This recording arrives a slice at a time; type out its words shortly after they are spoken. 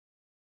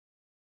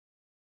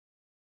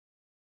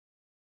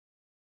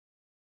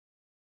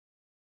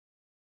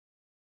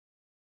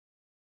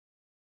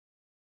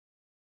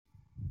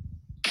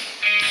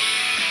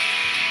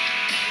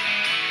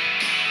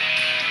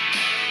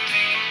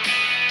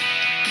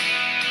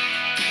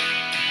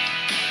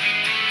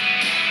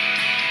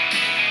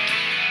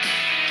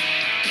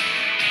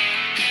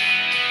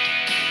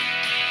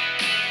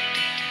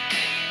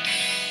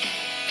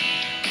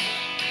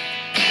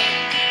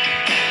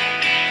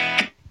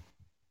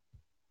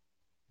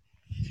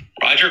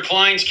Roger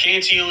Klein's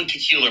Cancion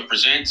Tequila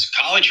presents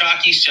College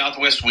Hockey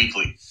Southwest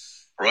Weekly,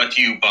 brought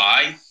to you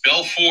by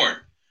Bell Ford.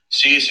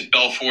 See us at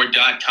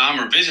bellford.com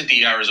or visit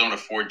the Arizona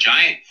Ford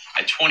Giant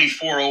at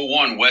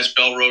 2401 West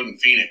Bell Road in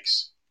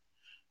Phoenix.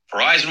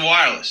 Verizon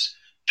Wireless,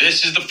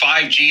 this is the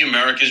 5G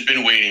America's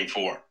been waiting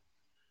for.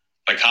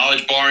 By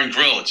College Bar and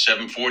Grill at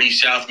 740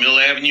 South Mill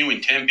Avenue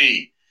in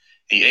Tempe,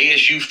 the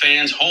ASU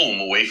fans'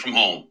 home away from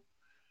home.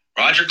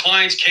 Roger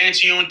Klein's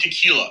Cancion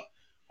Tequila.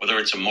 Whether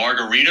it's a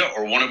margarita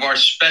or one of our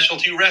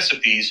specialty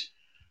recipes,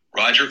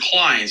 Roger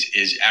Klein's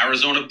is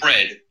Arizona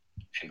bred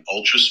and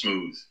ultra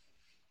smooth.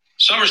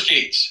 Summer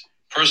skates,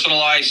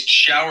 personalized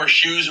shower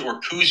shoes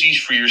or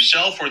koozies for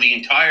yourself or the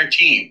entire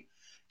team.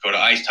 Go to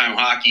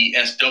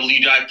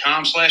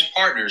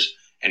IceTimeHockeySW.com/partners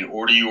and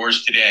order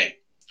yours today.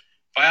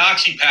 By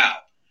OxyPal,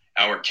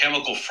 our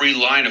chemical-free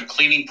line of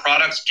cleaning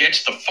products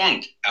gets the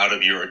funk out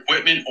of your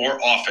equipment or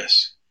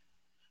office.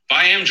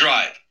 By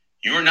M-Drive,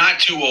 you're not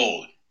too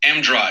old.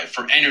 M-Drive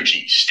for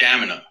energy,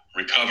 stamina,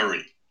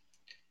 recovery.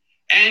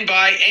 And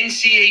by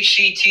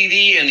NCHC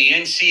TV and the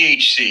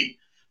NCHC.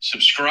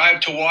 Subscribe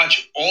to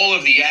watch all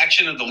of the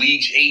action of the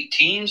league's 8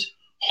 teams,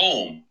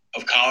 home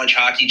of college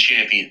hockey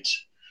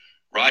champions.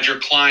 Roger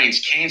Klein's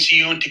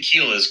Cancion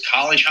Tequila's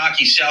College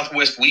Hockey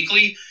Southwest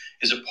Weekly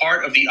is a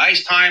part of the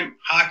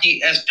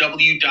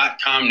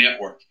IceTimeHockeySW.com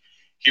network.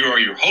 Here are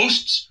your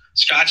hosts,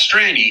 Scott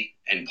Strandy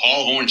and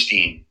Paul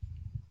Hornstein.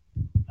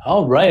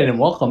 All right, and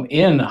welcome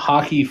in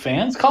hockey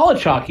fans,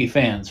 college hockey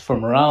fans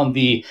from around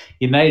the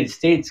United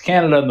States,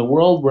 Canada, and the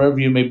world, wherever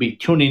you may be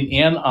tuning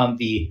in on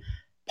the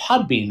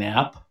Podbean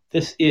app.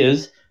 This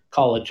is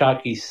College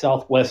Hockey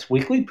Southwest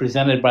Weekly,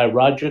 presented by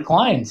Roger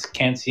Klein's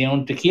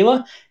Cancion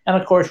Tequila, and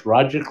of course,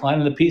 Roger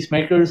Klein and the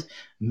Peacemakers,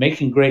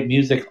 making great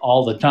music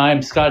all the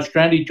time. Scott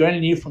Strandy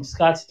joining you from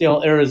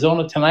Scottsdale,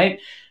 Arizona tonight.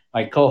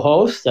 My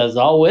co-host, as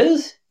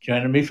always,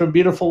 joining me from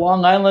beautiful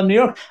Long Island, New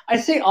York. I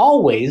say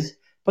always,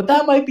 but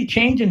that might be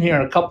changing here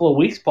in a couple of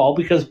weeks, Paul,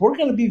 because we're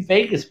going to be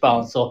Vegas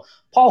bound. So,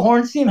 Paul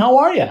Hornstein, how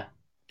are you?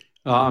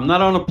 I'm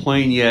not on a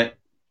plane yet,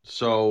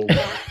 so...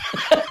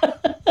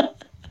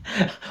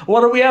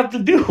 What do we have to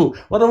do?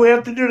 What do we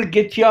have to do to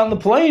get you on the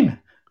plane?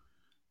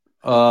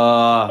 Who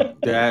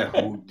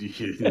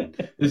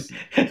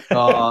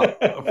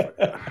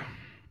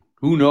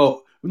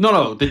knows?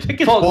 No, the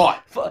ticket's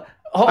bought.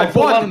 I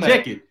bought the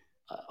ticket.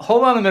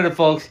 Hold on a minute,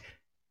 folks.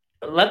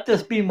 Let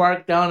this be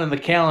marked down in the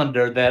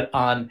calendar that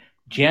on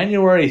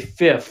January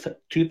 5th,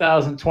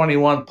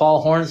 2021,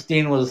 Paul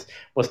Hornstein was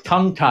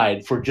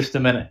tongue-tied for just a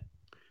minute.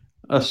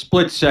 A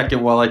split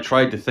second while I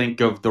tried to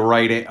think of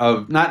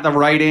not the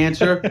right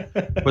answer,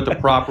 but the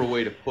proper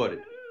way to put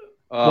it.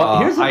 Well,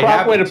 here's the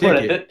proper way to put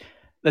it.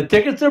 The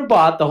tickets are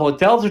bought, the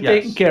hotels are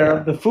taken care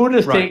of, the food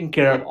is taken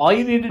care of. All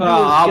you need to do is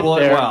get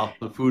there. Well,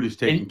 the food is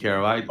taken care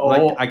of. I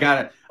still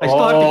have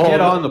to get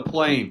on the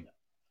plane.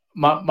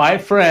 My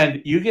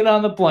friend, you get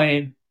on the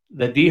plane.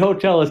 The D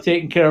Hotel is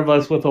taking care of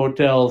us with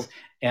hotels,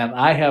 and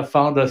I have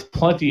found us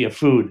plenty of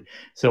food.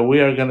 So we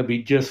are going to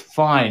be just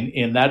fine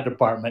in that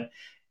department.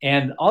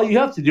 And all you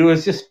have to do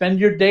is just spend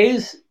your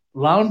days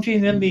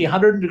lounging in the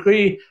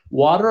 100-degree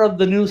water of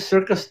the new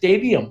Circus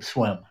Stadium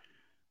swim.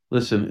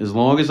 Listen, as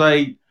long as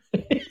on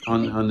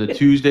the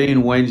Tuesday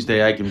and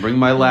Wednesday, I can bring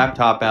my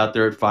laptop out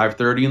there at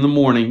 5:30 in the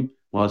morning,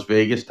 Las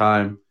Vegas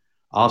time,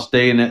 I'll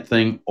stay in that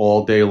thing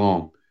all day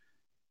long.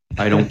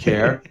 I don't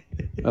care.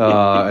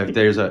 I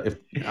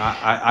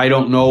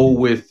don't know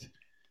with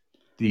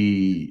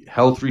the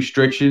health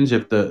restrictions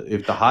if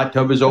the hot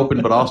tub is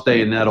open, but I'll stay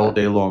in that all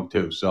day long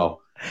too. So,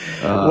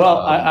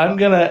 I'm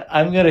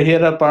gonna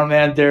hit up our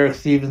man Derek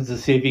Stevens to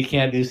see if he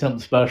can't do something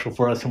special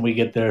for us when we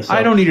get there. So,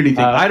 I don't need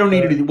anything. I don't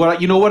need anything. Well,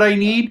 you know what I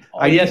need?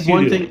 I need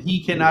one thing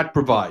he cannot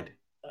provide.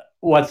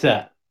 What's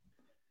that?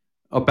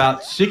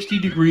 About 60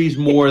 degrees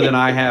more than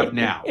I have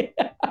now.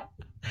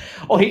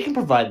 Oh, he can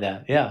provide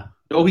that. Yeah.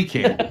 No, he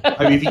can't.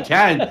 I mean, if he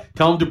can,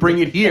 tell him to bring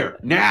it here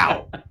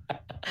now.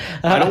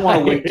 I don't want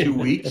to wait 2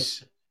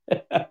 weeks.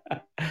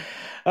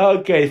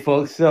 Okay,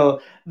 folks. So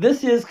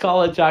this is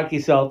College Hockey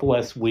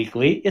Southwest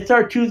Weekly. It's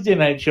our Tuesday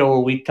night show where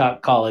we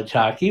talk college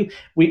hockey.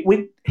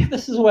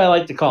 This is what I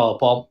like to call it,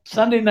 Paul.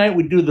 Sunday night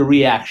we do the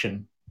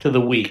reaction to the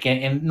week,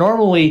 and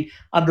normally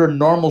under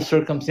normal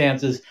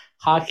circumstances,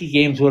 hockey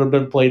games would have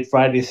been played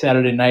Friday,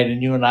 Saturday night,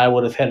 and you and I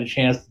would have had a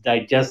chance to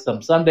digest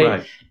them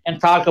Sunday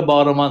and talk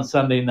about them on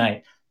Sunday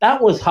night.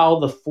 That was how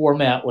the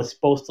format was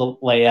supposed to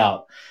lay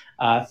out.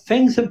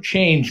 Things have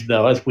changed,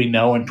 though, as we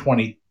know, in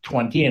 2020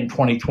 and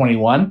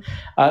 2021.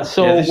 This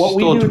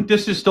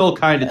is still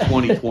kind of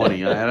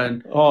 2020.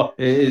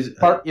 Unfortunately,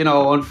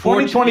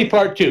 2020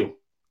 part 2.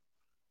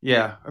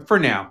 Yeah, for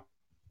now.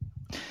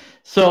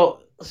 So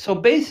So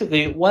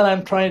basically, what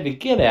I'm trying to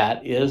get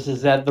at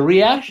is that the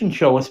reaction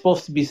show was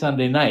supposed to be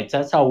Sunday nights.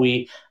 That's how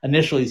we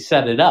initially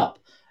set it up,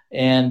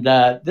 and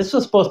this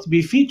was supposed to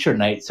be feature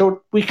night.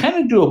 So we kind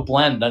of do a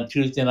blend on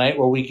Tuesday night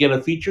where we get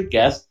a featured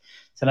guest.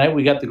 Tonight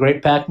we got the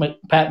great Pat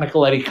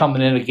Micheletti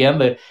coming in again,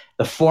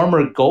 the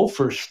former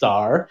Gopher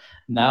star,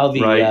 now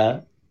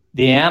the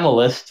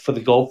analyst for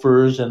the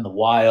Gophers and the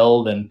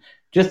Wild and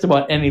just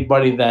about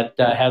anybody that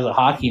has a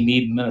hockey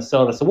need in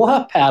Minnesota. So we'll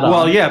have Pat on.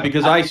 Well, yeah,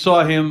 because I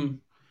saw him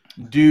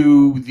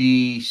do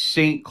the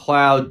St.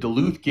 Cloud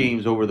Duluth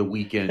games over the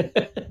weekend.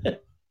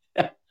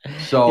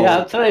 So yeah,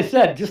 that's what I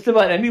said. Just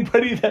about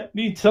anybody that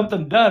needs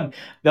something done,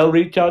 they'll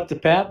reach out to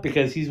Pat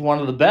because he's one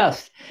of the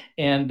best,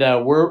 and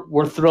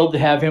we're thrilled to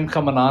have him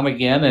coming on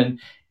again.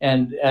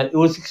 And it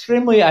was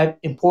extremely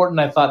important,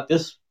 I thought,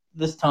 this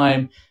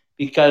time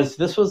because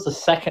this was the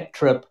second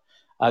trip.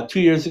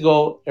 2 years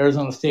ago,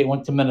 Arizona State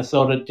went to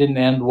Minnesota. It didn't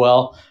end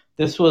well.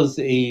 This was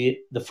the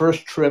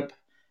first trip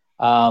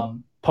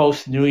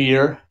post New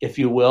Year, if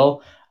you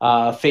will,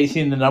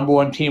 facing the number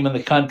one team in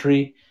the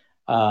country.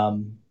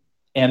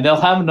 And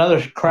they'll have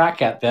another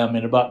crack at them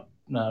in about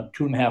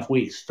 2.5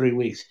 weeks, 3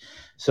 weeks.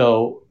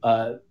 So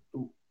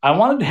I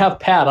wanted to have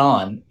Pat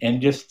on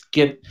and just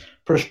get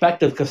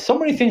perspective because so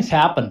many things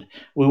happened.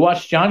 We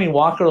watched Johnny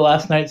Walker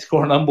last night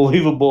score an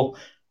unbelievable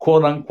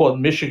quote-unquote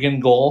Michigan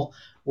goal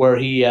where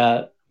he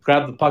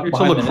grabbed the puck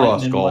behind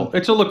the net.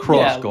 It's a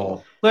lacrosse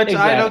goal.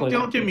 Exactly.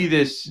 Don't give me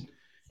this.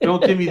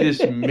 Don't give me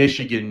this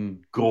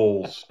Michigan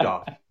goal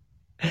stuff.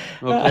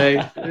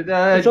 Okay,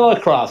 it's a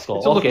lacrosse goal.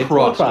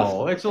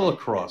 It's a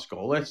lacrosse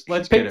goal. Let's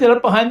picked it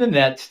up behind the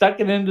net, stuck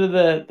it into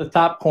the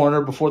top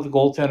corner before the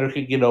goaltender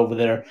could get over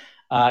there.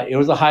 It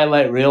was a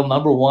highlight reel,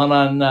 number one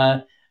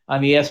on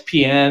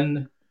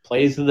ESPN.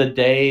 Plays of the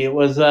day. It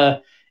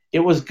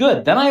was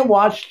good. Then I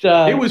watched.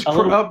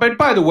 But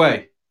by the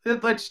way,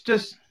 let's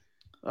just.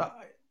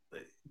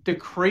 The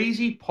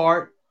crazy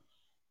part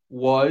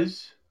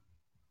was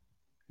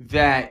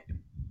that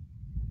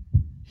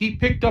he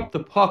picked up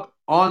the puck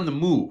on the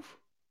move.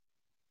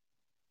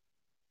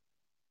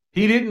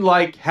 He didn't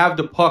have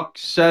the puck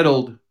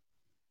settled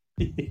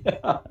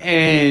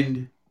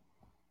and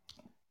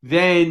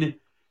then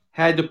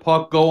had the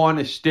puck go on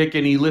a stick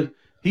and he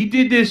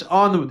did this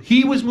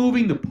he was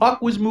moving, the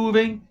puck was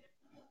moving.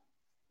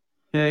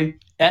 Okay.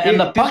 And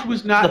the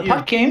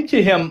puck came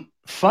to him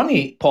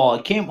funny, Paul.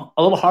 It came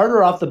a little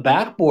harder off the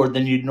backboard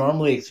than you'd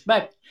normally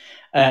expect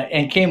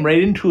and came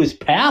right into his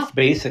path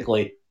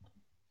basically.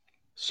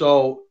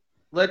 So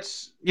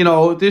this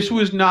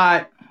was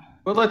not.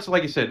 Well,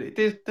 like I said,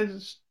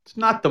 it's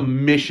not the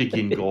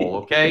Michigan goal,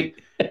 okay?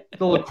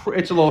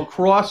 It's a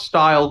lacrosse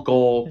style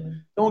goal.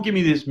 Don't give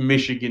me this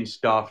Michigan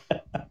stuff.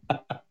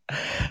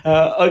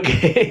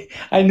 Okay,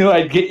 I knew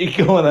I'd get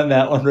you going on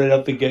that one right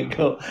up the get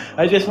go.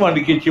 I just wanted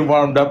to get you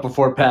warmed up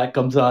before Pat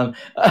comes on.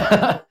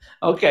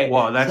 Okay.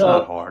 Wow, that's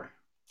not hard.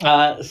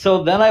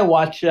 So then I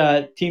watch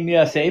Team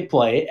USA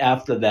play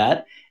after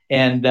that,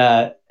 and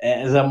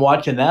as I'm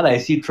watching that, I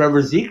see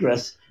Trevor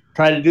Zegras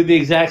try to do the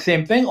exact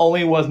same thing,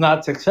 only was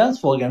not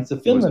successful against the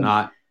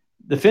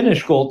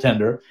Finnish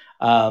goaltender.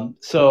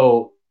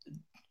 So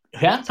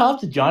hats off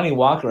to Johnny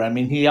Walker. I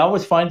mean, he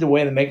always finds a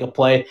way to make a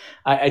play.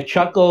 I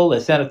chuckled. I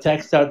sent a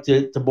text out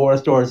to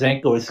Boris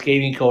Dorozenko, his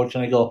skating coach,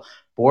 and I go,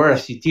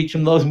 Boris, you teach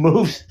him those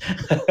moves?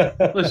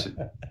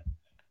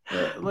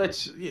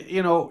 Listen,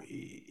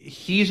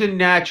 he's a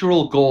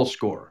natural goal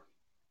scorer.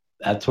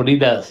 That's what he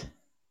does.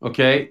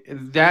 Okay?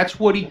 That's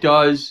what he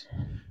does.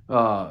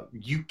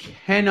 You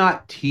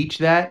cannot teach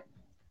that.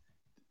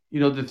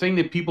 The thing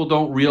that people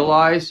don't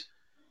realize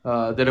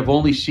that have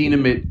only seen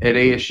him at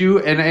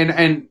ASU,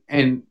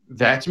 and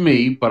that's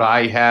me, but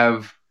I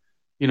have,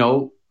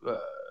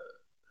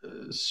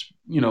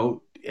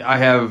 I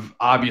have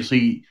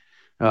obviously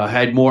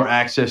had more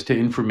access to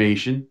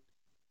information.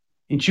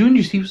 In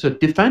juniors, he was a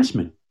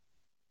defenseman.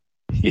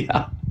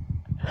 Yeah.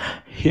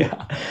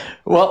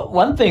 Well,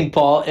 one thing,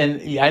 Paul,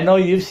 and I know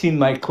you've seen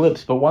my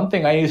clips, but one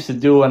thing I used to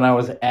do when I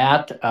was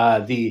at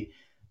the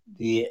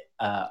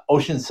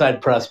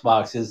Oceanside press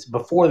box is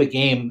before the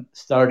game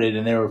started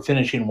and they were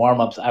finishing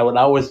warm-ups, I would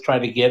always try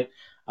to get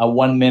a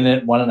 1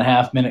 minute,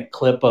 1.5 minute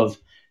clip of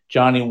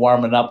Johnny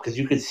warming up because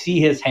you could see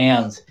his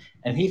hands,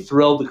 and he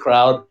thrilled the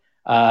crowd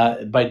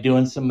by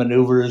doing some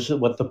maneuvers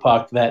with the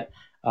puck that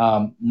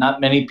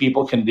not many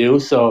people can do.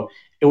 So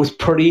it was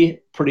pretty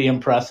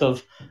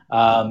impressive.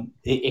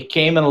 It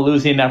came in a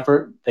losing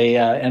effort. They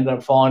ended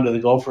up falling to the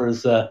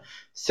Gophers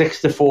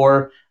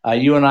 6-4.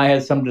 You and I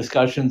had some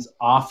discussions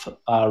off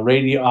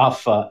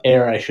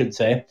air, I should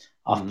say,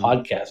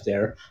 podcast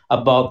air,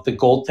 about the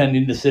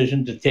goaltending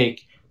decision to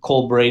take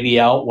Cole Brady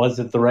out. Was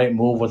it the right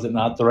move? Was it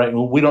not the right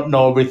move? We don't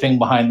know everything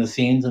behind the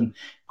scenes, and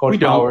Coach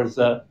Powers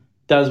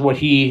does what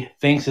he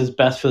thinks is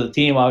best for the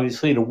team,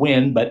 obviously, to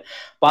win. But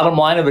bottom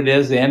line of it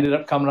is they ended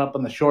up coming up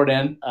on the short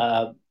end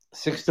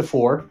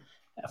 6-4,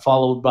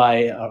 followed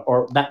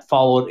that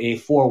followed a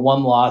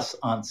 4-1 loss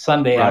on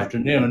Sunday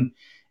afternoon.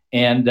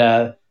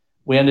 And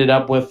we ended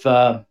up with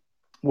a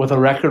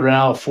record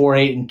now of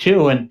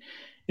 4-8-2. And,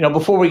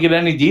 before we get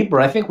any deeper,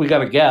 I think we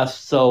got a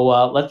guest. So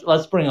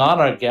let's bring on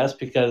our guest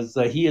because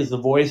he is the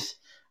voice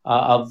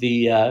of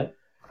the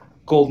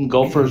Golden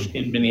Gophers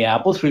in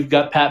Minneapolis. We've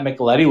got Pat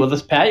Micheletti with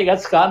us. Pat, you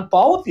got Scott and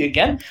Paul with you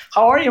again.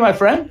 How are you, my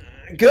friend?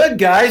 Good,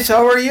 guys.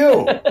 How are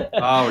you?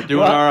 We're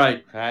doing all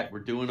right, Pat. We're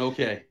doing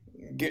okay.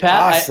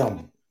 Pat,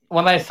 awesome.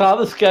 When I saw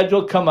the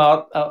schedule come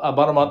out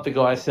about a month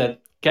ago, I said,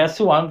 guess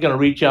who I'm going to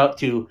reach out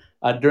to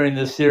during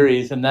this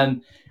series? And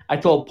then I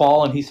told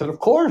Paul, and he said, of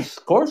course,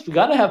 we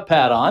got to have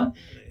Pat on.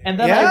 And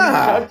then I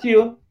reached out to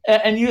you,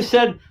 and you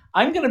said,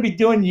 I'm going to be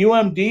doing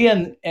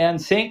UMD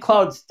and St.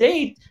 Cloud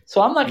State,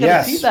 so I'm not going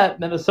to see that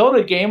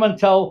Minnesota game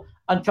until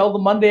the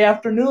Monday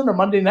afternoon or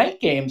Monday night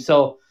game.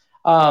 So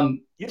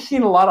you've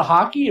seen a lot of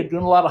hockey. You're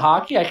doing a lot of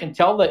hockey. I can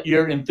tell that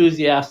you're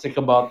enthusiastic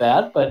about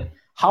that. But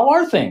how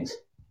are things?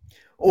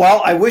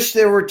 Well, I wish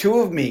there were two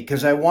of me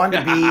because I want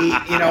to be,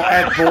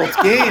 at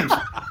both games.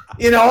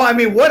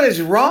 What is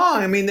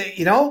wrong?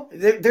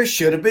 There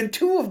should have been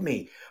two of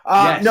me.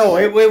 Yes. No,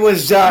 it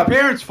was your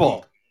parents'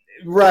 fault.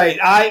 Right.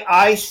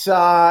 I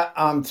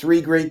saw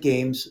three great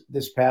games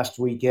this past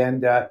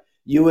weekend.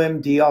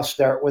 UMD, I'll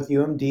start with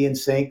UMD and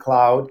St.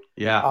 Cloud.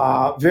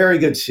 Yeah. Very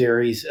good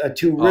series.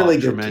 Two really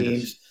good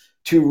teams.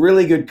 Two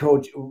really good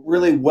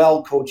really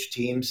well coached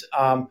teams.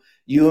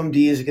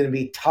 UMD is going to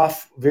be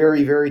tough,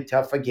 very, very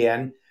tough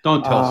again.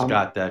 Don't tell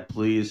Scott that,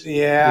 please.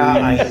 Yeah,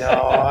 please. I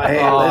know.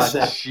 Hey,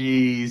 listen.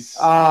 Jeez.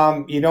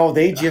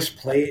 They just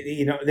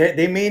play.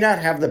 They may not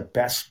have the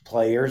best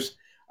players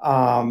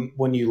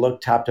when you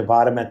look top to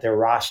bottom at their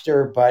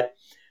roster, but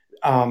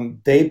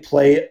they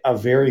play a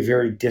very,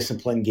 very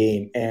disciplined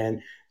game,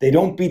 and they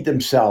don't beat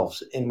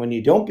themselves. And when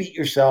you don't beat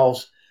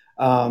yourselves,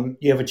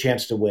 you have a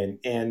chance to win.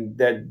 And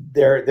that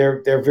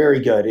they're very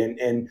good.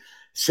 And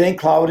St.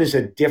 Cloud is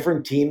a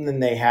different team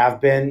than they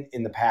have been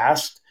in the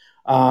past.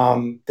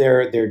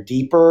 They're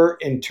deeper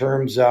in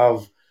terms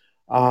of,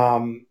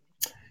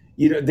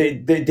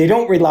 they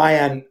don't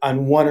rely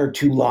on one or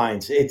two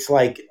lines. It's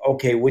like,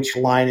 okay, which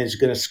line is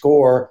going to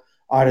score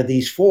out of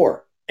these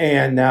four?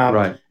 And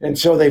right. And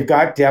so they've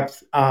got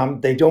depth.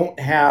 They don't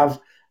have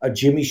a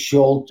Jimmy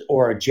Schultz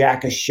or a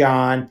Jack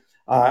Ashan,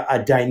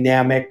 a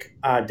dynamic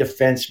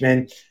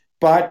defenseman,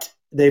 but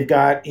they've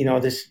got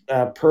this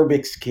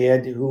Perbix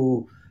kid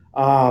who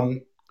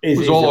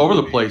was all over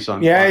the place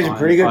on. Yeah, he's a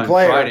pretty good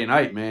player. Friday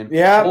night, man.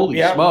 Yeah, holy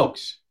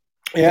smokes.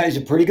 Yeah, he's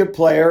a pretty good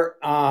player.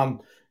 And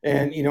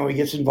he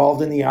gets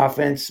involved in the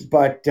offense,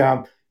 but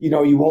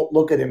you won't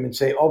look at him and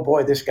say, "Oh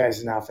boy, this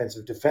guy's an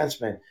offensive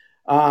defenseman."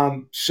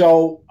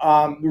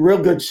 Real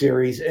good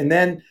series. And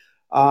then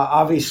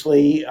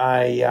obviously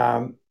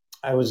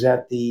I was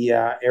at the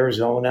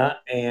Arizona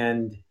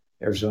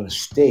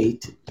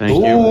State.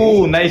 Thank you.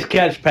 Ooh, nice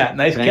catch, Pat.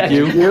 Nice catch.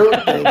 Thank you.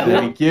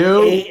 Thank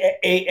you.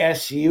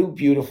 ASU,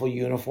 beautiful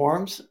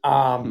uniforms.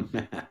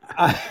 Good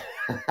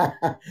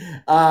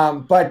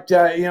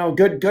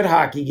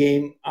hockey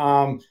game.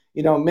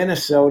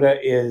 Minnesota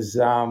is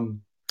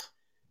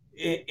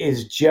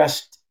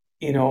just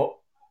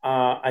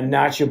a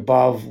notch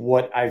above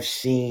what I've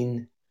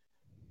seen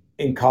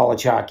in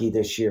college hockey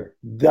this year.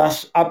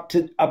 Thus, up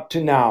to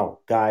now,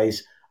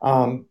 guys.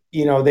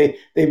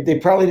 They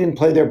probably didn't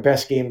play their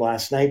best game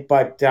last night,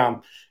 but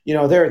they're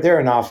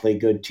an awfully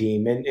good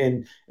team.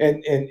 And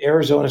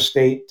Arizona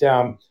State,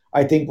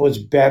 I think, was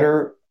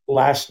better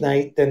last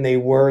night than they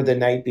were the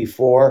night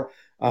before.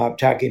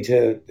 Talking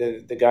to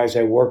the guys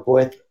I work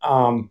with,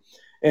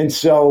 and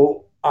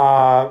so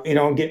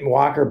getting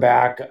Walker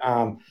back.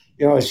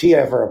 Is he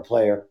ever a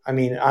player?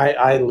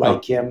 I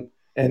like him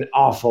an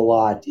awful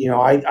lot.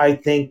 I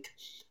think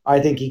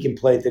he can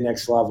play at the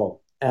next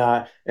level.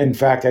 In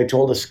fact, I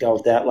told a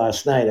scout that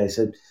last night. I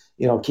said,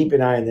 keep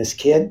an eye on this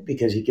kid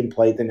because he can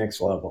play at the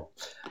next level.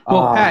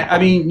 Well,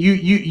 Pat,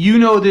 you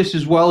know this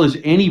as well as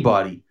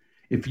anybody.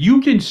 If you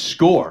can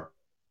score,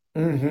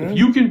 if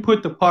you can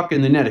put the puck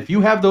in the net, if you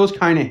have those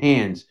kind of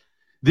hands,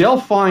 they'll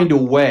find a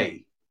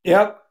way.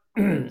 Yep.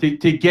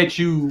 to get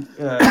you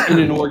in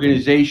an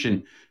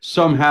organization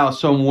somehow,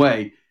 some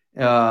way,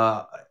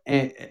 and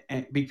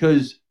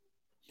because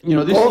this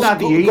is not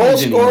the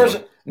 80s anymore.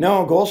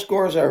 No, goal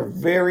scorers are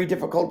very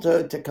difficult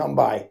to come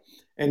by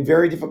and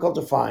very difficult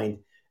to find.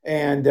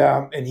 And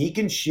he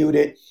can shoot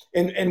it.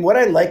 And what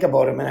I like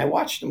about him, and I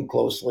watched him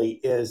closely,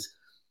 is,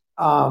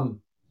 most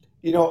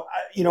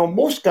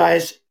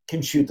guys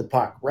can shoot the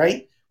puck,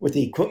 right? With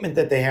the equipment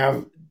that they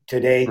have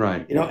today,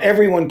 right?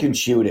 Everyone can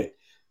shoot it.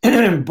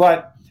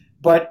 but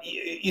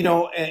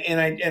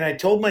I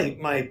told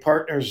my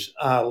partners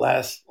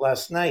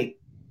last night,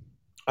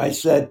 I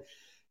said,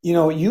 a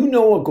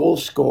goal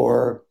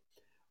scorer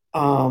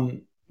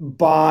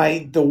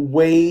by the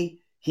way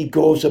he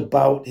goes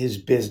about his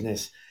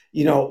business,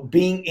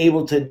 being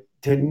able to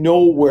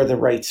know where the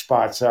right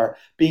spots are,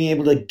 being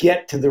able to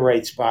get to the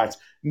right spots,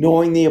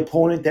 knowing the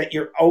opponent that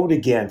you're out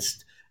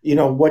against,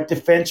 what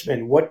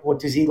defenseman, what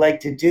does he like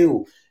to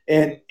do,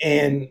 and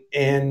how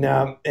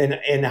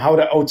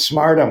to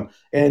outsmart him.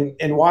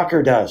 And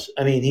Walker does.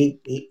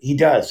 He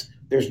does.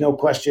 There's no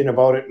question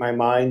about it in my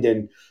mind.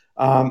 And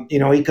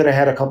He could have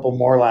had a couple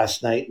more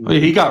last night. Oh,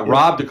 he got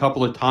robbed a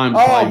couple of times.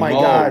 Oh, by my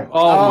Mo. God.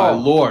 Oh, my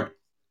Lord.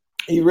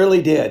 He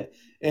really did.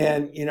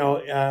 And,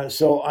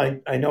 so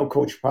I know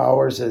Coach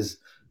Powers is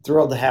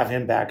thrilled to have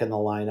him back in the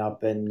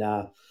lineup. And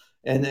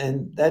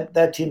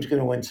that team's going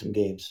to win some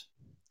games.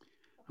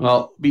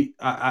 Well,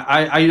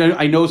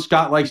 I know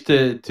Scott likes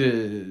to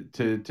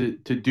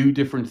do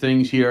different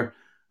things here,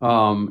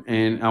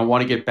 and I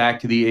want to get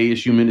back to the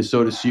ASU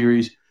Minnesota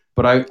series.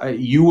 But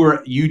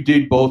you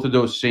did both of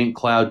those St.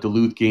 Cloud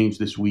Duluth games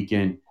this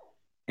weekend,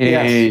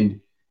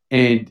 and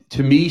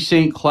to me,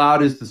 St.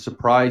 Cloud is the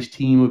surprise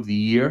team of the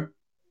year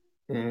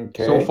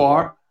so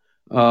far.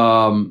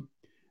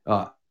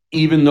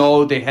 Even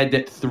though they had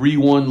that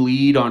 3-1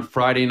 lead on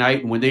Friday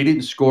night, and when they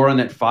didn't score on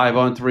that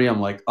 5-on-3, I'm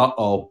like,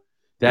 uh-oh.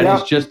 That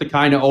is just the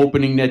kind of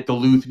opening that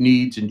Duluth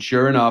needs. And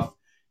sure enough,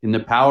 in the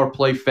power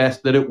play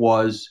fest that it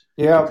was,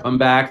 they come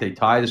back, they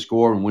tie the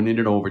score, and win it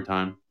in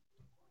overtime.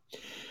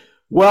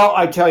 Well,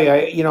 I tell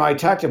you, I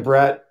talked to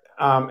Brett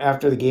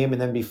after the game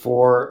and then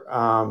before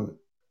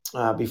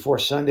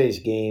Sunday's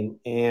game,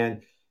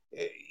 and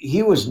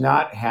he was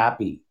not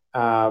happy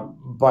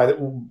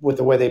with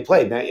the way they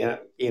played. Now,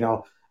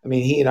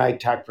 he and I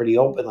talked pretty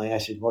openly. I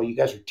said, "Well, you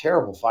guys are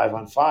terrible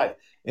 5-on-5,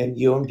 and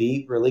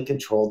UMD really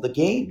controlled the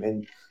game."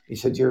 And he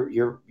said,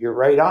 "You're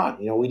right on.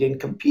 We didn't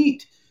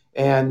compete."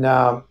 And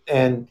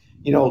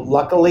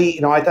luckily,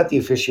 I thought the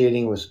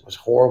officiating was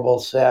horrible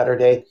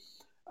Saturday.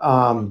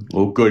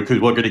 Well, good,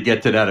 because we're going to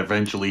get to that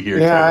eventually here.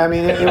 Yeah, too.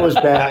 It was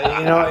bad.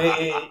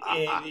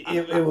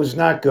 It was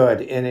not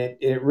good, and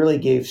it really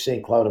gave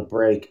St. Cloud a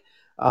break,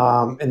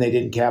 and they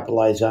didn't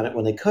capitalize on it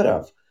when they could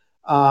have.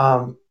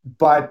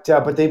 But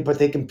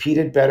they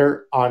competed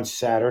better on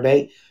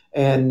Saturday,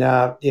 and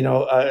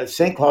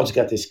St. Cloud's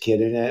got this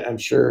kid, and I'm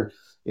sure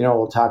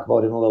we'll talk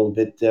about him a little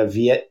bit.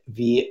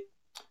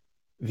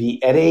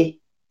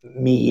 Viete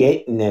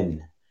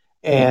Miettinen,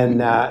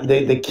 and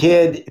the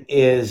kid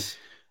is.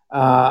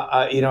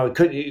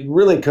 It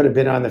really could have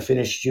been on the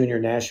Finnish junior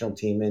national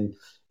team,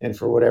 and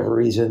for whatever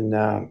reason,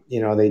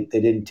 they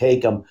didn't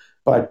take him.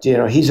 But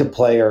he's a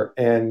player,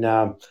 and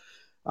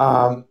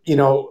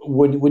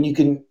when you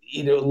can,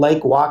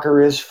 like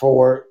Walker is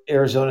for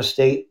Arizona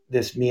State,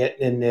 this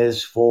Miettinen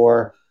is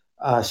for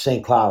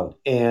St. Cloud,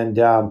 and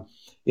and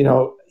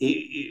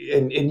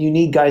you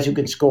need guys who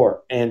can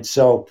score, and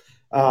so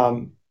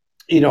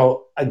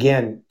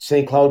again,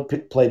 St.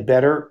 Cloud played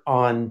better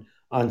on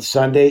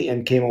Sunday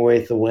and came away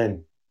with the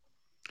win.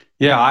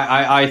 Yeah,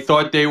 I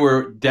thought they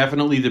were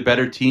definitely the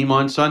better team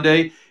on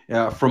Sunday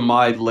from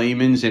my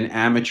layman's and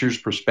amateur's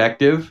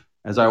perspective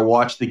as I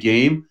watched the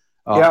game.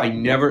 I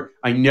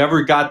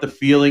never got the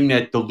feeling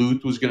that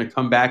Duluth was going to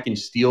come back and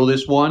steal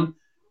this one.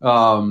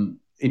 And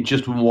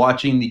just when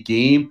watching the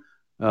game,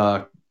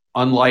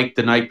 unlike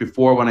the night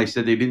before when I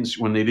said they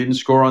didn't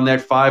score on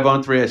that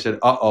 5-on-3, I said,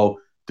 uh-oh,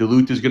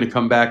 Duluth is going to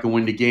come back and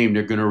win the game.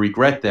 They're going to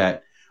regret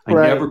that. I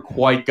never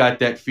quite got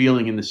that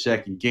feeling in the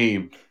second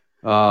game.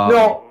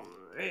 No,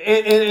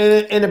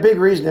 and a big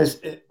reason is,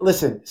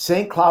 listen,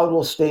 St. Cloud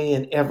will stay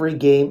in every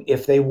game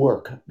if they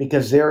work,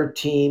 because they're a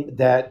team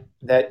that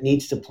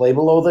needs to play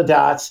below the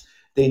dots.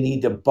 They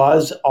need to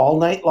buzz all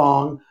night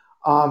long.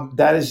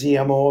 That is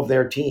the MO of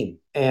their team.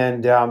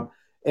 And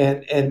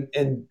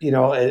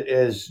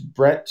as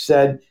Brett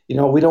said,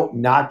 we don't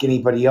knock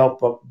anybody out,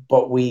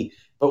 but we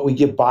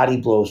give body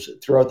blows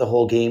throughout the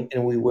whole game,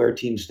 and we wear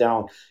teams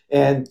down.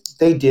 And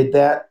they did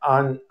that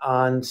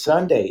on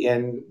Sunday,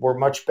 and we're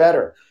much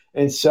better.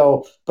 And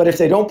so, but if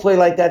they don't play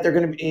like that, they're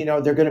going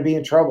to be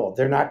in trouble.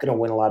 They're not going to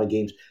win a lot of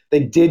games.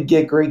 They did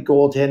get great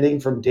goaltending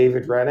from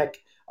David Rennick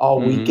all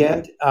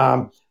weekend,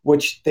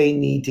 which they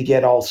need to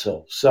get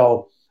also.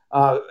 So,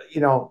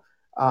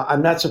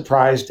 I'm not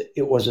surprised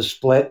it was a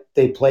split.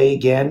 They play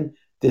again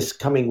this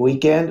coming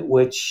weekend,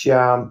 which,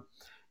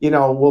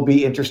 will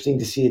be interesting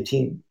to see a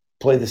team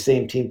play the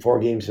same team 4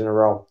 games in a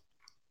row.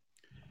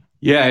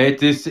 Yeah,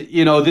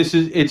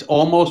 it's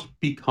almost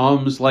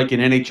becomes like an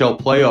NHL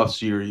playoff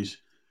series.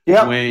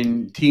 Yeah.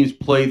 When teams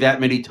play that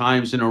many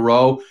times in a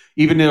row,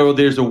 even though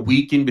there's a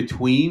week in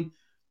between,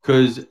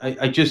 because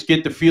I just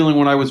get the feeling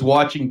when I was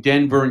watching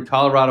Denver and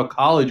Colorado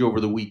College over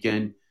the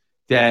weekend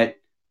that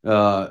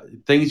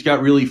things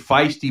got really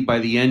feisty by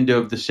the end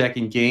of the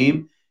second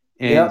game.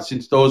 And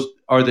since those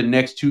are the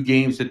next 2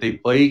 games that they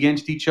play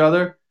against each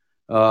other,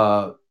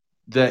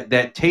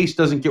 that taste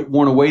doesn't get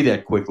worn away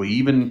that quickly,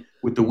 even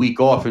with the week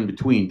off in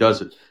between,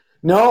 does it?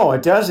 No,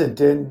 it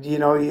doesn't. And,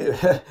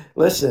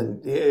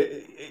 listen,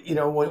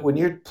 when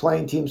you're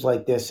playing teams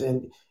like this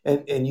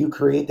and you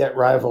create that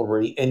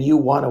rivalry and you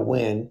want to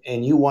win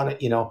and you want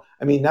to,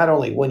 not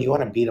only win, you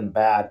want to beat them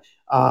bad,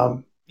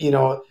 and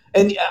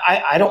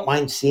I don't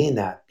mind seeing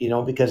that,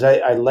 because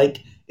I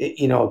like,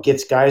 it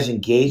gets guys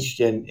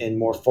engaged and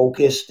more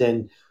focused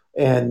and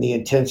the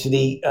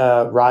intensity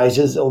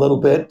rises a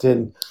little bit.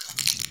 And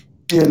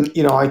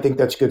I think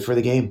that's good for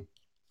the game.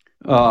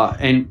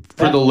 And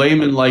for the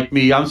layman like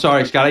me, I'm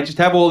sorry, Scott, I just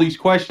have all these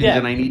questions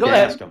and I need to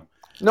ask them.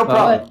 No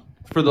problem.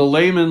 For the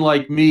layman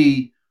like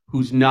me,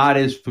 who's not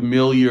as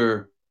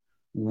familiar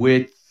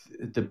with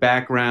the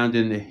background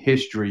and the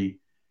history,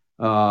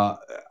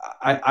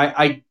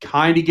 I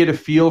kind of get a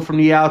feel from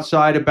the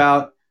outside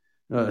about,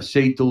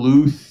 say,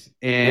 Duluth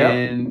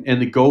and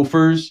the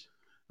Gophers,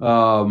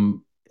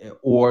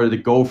 or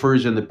the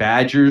Gophers and the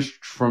Badgers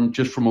from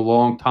a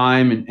long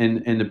time,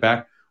 and the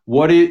back.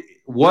 What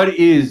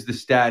is the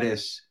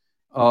status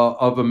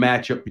of a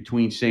matchup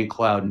between St.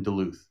 Cloud and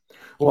Duluth?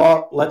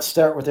 Well, let's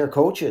start with their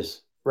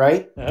coaches,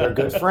 right? They're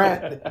good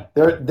friends.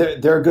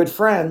 They're good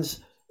friends,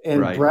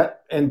 and Right.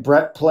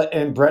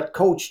 Brett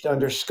coached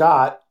under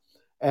Scott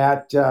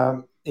at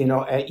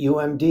at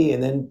UMD,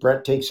 and then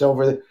Brett takes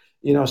over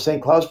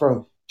St. Cloud's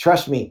program.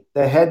 Trust me,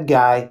 the head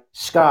guy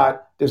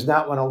Scott does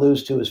not want to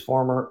lose to his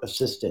former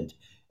assistant.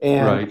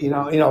 And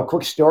Right.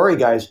 quick story,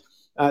 guys.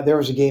 There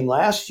was a game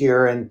last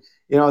year, and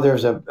there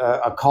was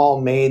a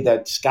call made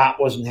that Scott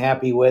wasn't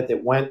happy with.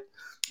 It went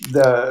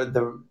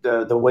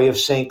the way of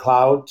St.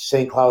 Cloud.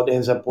 St. Cloud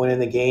ends up winning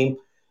the game,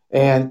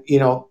 and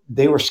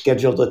they were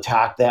scheduled to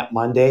talk that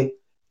Monday.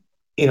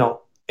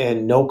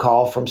 And no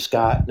call from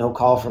Scott. No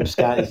call from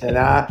Scott. He said,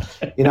 I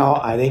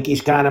think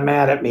he's kind of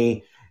mad at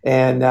me.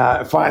 And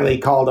finally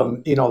called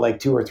him, like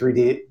 2 or 3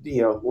 days,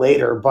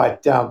 later.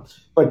 But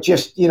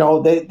just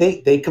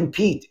they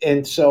compete,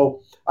 and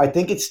so I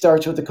think it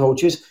starts with the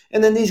coaches,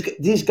 and then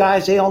these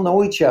guys, they all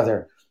know each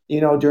other.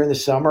 During the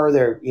summer,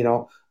 they're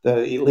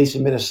at least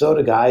in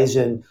Minnesota guys,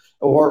 and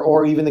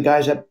or even the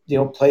guys that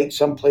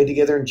play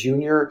together in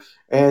junior,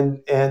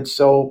 and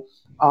so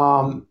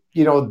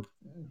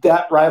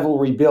that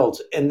rivalry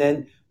builds, and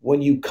then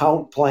when you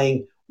count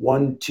playing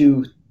 1,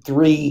 2,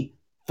 3,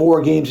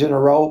 4 games in a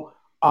row.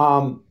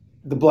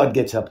 The blood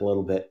gets up a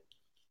little bit.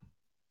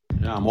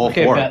 Yeah, I'm all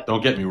for it.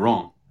 Don't get me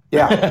wrong.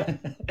 Yeah.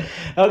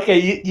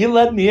 Okay, you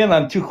led me in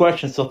on 2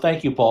 questions, so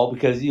thank you, Paul,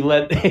 because you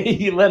let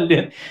it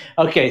in.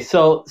 Okay,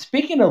 so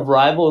speaking of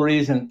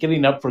rivalries and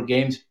getting up for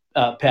games,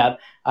 Pat,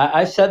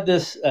 I said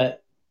this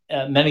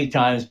many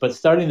times, but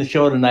starting the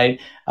show tonight,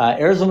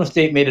 Arizona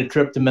State made a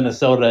trip to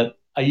Minnesota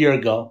a year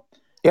ago.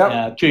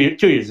 Yeah, 2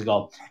 years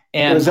ago,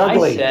 and it was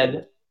ugly. I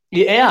said.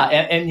 Yeah,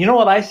 and you know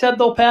what I said,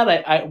 though, Pat?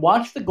 I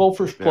watched the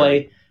Gophers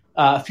play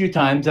a few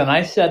times, and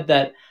I said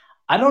that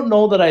I don't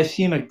know that I've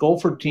seen a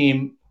Gopher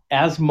team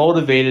as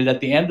motivated at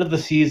the end of the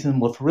season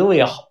with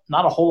really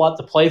not a whole lot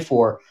to play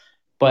for,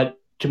 but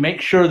to make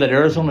sure that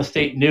Arizona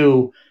State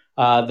knew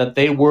that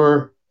they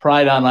were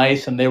pride on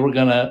ice and they were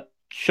going to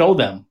show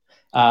them.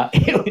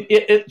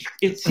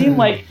 It seemed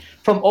like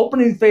from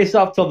opening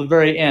face-off till the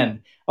very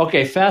end.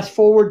 Okay, fast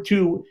forward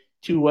to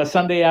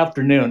Sunday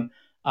afternoon.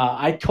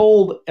 I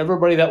told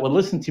everybody that would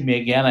listen to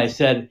me again, I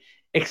said,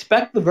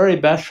 expect the very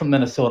best from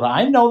Minnesota.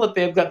 I know that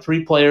they've got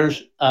 3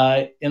 players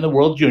in the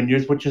World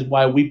Juniors, which is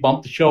why we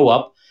bumped the show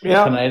up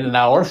tonight an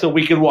hour so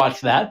we could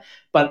watch that.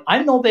 But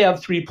I know they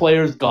have 3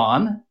 players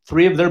gone,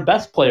 3 of their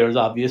best players,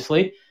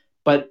 obviously.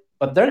 But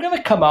they're going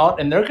to come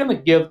out and they're going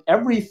to give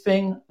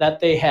everything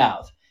that they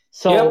have.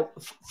 So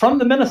from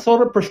the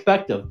Minnesota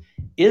perspective,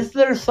 is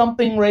there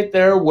something right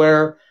there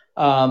where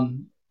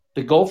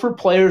the Gopher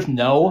players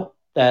know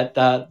that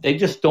they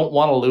just don't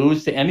want to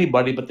lose to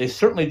anybody, but they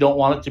certainly don't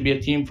want it to be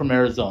a team from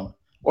Arizona?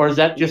 Or is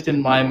that just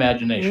in my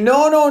imagination?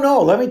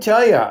 No. Let me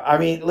tell you. I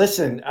mean,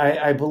 listen,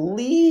 I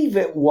believe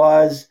it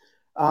was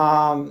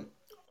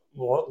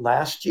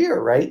last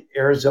year, right?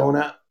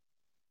 Arizona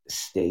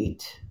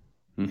State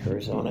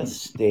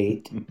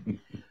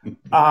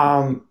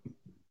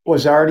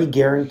was already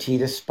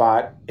guaranteed a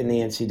spot in the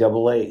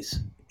NCAAs.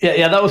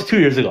 Yeah, that was 2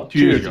 years ago. 2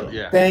 years ago,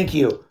 yeah. Thank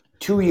you.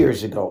 2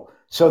 years ago.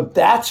 So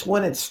that's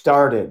when it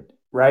started.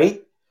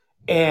 Right.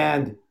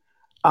 And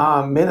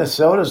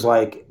Minnesota's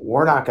like,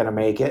 we're not going to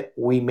make it.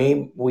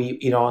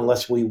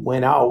 Unless we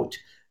win out,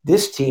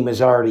 this team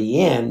is already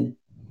in.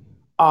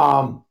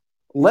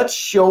 Let's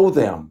show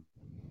them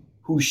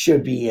who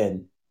should be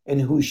in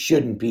and who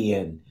shouldn't be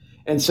in.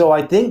 And so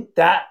I think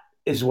that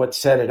is what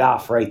set it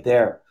off right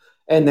there.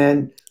 And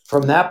then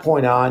from that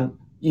point on,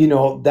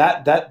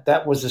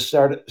 that was the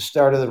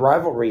start of the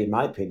rivalry, in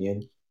my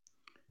opinion.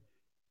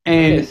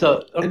 And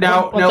so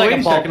now wait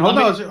a second. Hold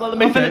on. Let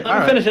me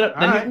finish it up.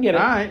 Then you can get it.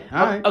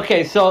 All right.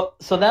 Okay. So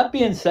that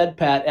being said,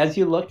 Pat, as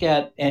you look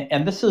at,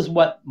 and this is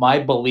what my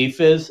belief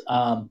is,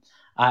 I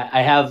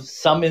have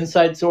some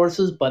inside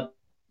sources, but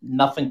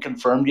nothing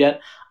confirmed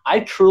yet. I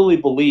truly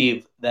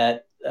believe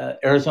that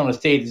Arizona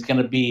State is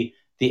going to be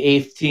the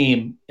 8th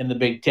team in the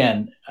Big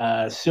Ten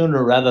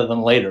sooner rather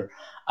than later.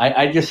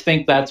 I just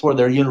think that's where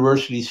their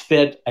universities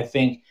fit. I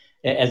think,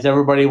 as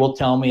everybody will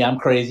tell me, I'm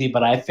crazy,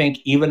 but I think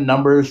even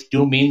numbers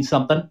do mean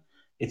something.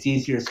 It's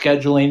easier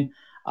scheduling.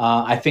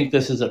 I think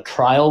this is a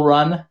trial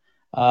run.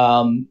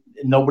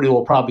 Nobody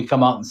will probably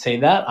come out and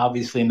say that,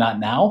 obviously not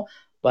now,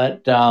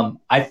 but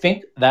I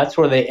think that's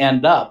where they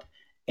end up.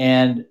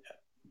 And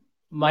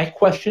my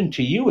question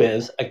to you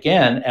is,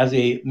 again, as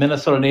a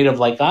Minnesota native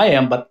like I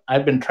am, but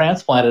I've been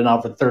transplanted now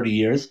for 30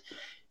 years,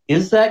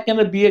 is that going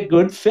to be a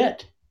good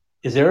fit?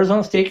 Is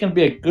Arizona State going to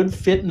be a good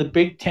fit in the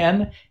Big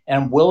Ten,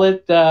 and will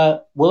it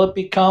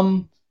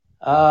become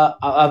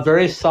a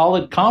very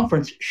solid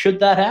conference should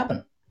that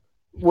happen?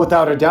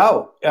 Without a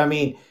doubt. I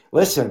mean,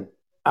 listen,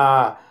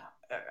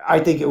 I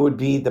think it would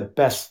be the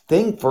best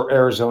thing for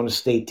Arizona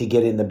State to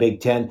get in the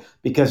Big Ten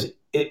because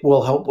it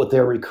will help with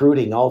their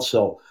recruiting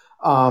also.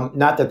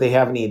 Not that they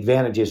have any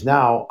advantages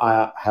now.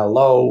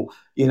 Hello,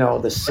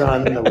 the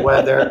sun, the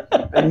weather,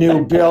 a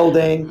new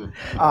building.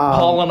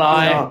 Paul and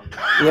I.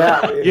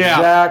 Yeah,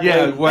 exactly.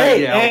 Yeah, well,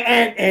 hey,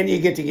 yeah. and you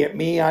get to get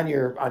me on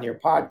your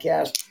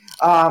podcast.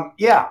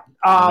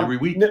 Every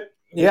week.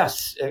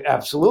 Yes,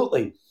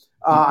 absolutely.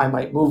 I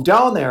might move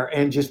down there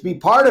and just be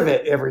part of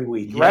it every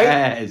week, right?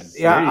 Yes.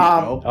 Yeah. There you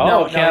go.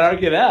 Oh, can't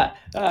argue that.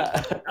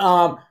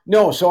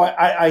 No, so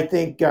I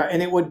think,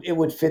 and it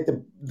would fit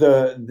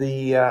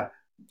the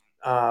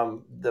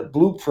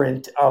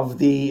blueprint of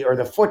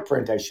the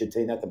footprint, I should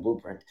say, not the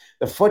blueprint,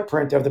 the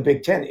footprint of the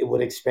Big Ten. It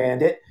would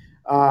expand it,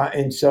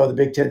 and so the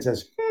Big Ten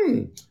says,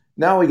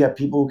 now we got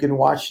people who can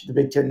watch the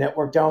Big Ten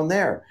Network down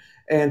there,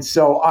 and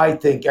so I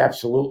think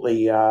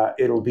absolutely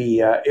it would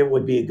be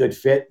a good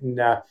fit and.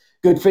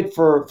 Good fit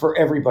for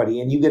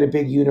everybody, and you get a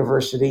big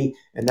university,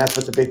 and that's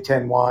what the Big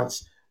Ten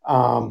wants.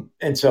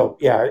 And so,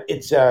 yeah,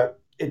 it's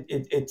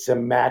a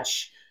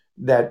match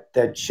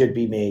that should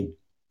be made.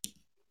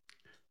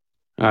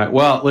 All right.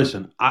 Well,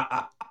 listen,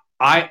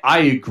 I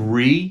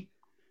agree.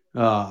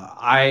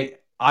 I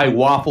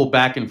waffle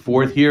back and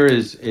forth here.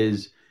 Is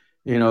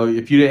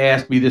if you'd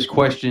asked me this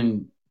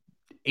question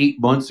 8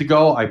 months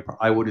ago,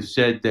 I would have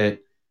said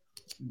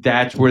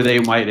that's where they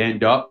might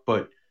end up,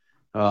 but.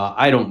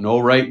 I don't know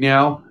right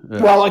now.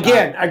 Well,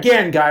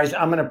 again, guys,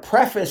 I'm going to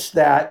preface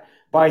that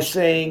by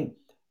saying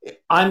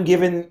I'm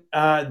giving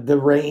the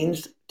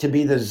reins to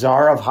be the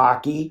czar of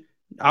hockey.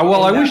 I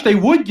wish they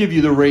would give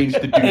you the reins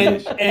to do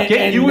this.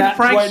 Get you and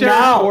Frank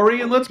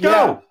Serratori and let's go.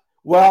 Yeah.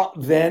 Well,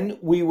 then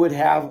we would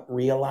have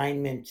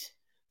realignment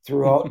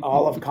throughout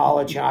all of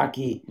college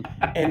hockey,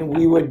 and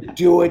we would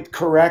do it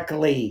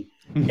correctly,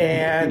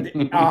 and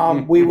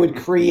we would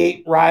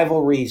create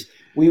rivalries.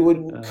 We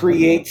would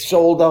create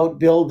sold-out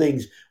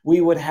buildings. We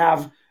would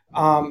have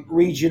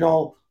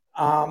regional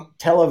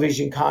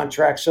television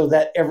contracts so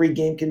that every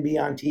game can be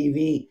on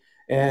TV.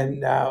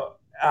 And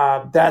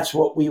that's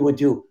what we would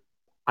do.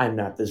 I'm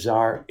not the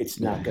czar.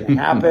 It's not going to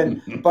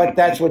happen. But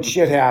that's what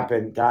should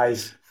happen,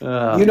 guys.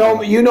 You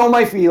know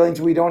my feelings.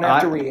 We don't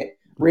have to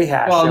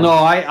rehash them. No,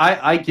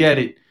 I get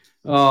it.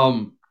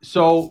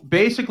 So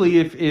basically,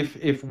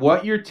 if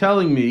what you're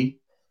telling me,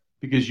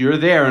 because you're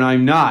there and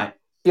I'm not,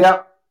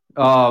 yep.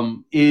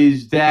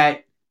 Is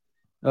that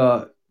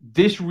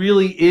this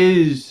really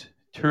is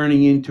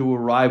turning into a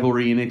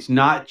rivalry, and it's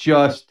not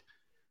just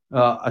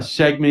a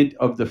segment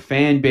of the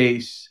fan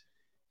base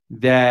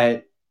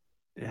that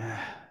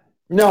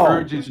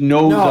turns its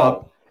nose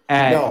up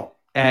at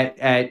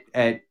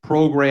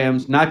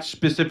programs, not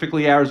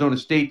specifically Arizona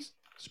State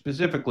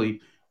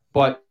specifically,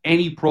 but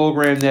any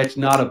program that's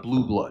not a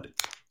blue blood.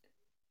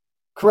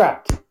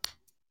 Correct.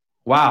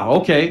 Wow.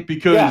 Okay.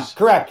 Because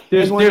correct.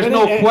 There's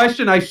no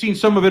question. I've seen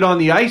some of it on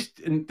the ice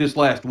this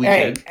last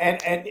weekend.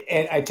 And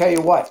I tell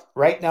you what.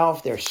 Right now,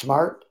 if they're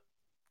smart,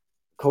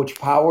 Coach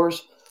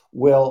Powers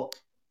will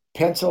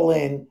pencil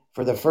in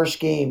for the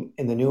first game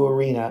in the new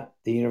arena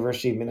the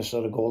University of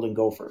Minnesota Golden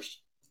Gophers.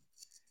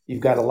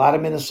 You've got a lot of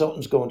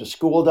Minnesotans going to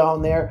school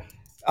down there.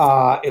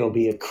 It'll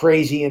be a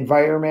crazy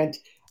environment.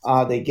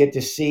 They get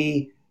to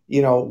see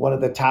one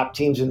of the top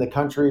teams in the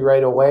country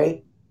right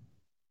away.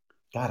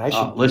 God, I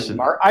should listen.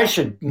 I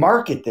should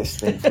market this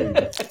thing for you.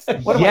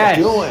 What am I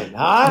doing?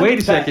 Huh? Wait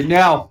a second.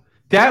 Now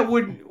that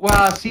would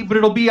but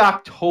it'll be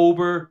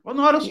October. Well,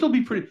 no, it'll still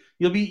be pretty.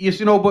 You'll be,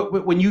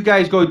 but when you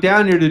guys go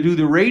down there to do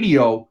the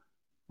radio,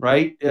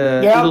 right?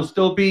 It'll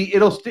still be.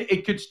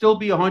 It could still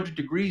be 100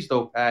 degrees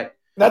though, Pat.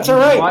 That's all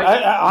right.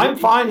 I'm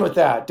fine with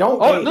that.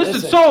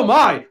 Listen. So am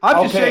I.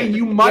 I'm just saying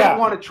you might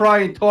want to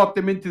try and talk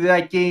them into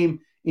that game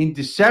in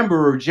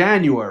December or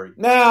January.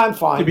 Nah, I'm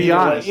fine. To be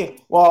honest.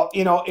 Well,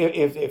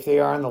 if they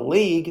are in the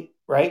league,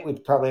 right,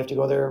 we'd probably have to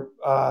go there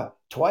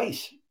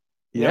twice.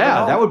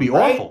 Yeah, that would be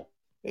awful.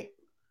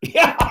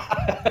 Yeah.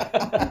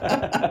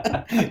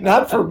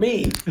 Not for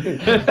me.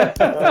 Pat,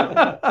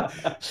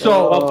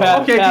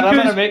 I'm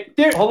going to make...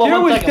 Hold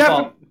on one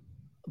second,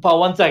 Paul,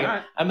 1 second.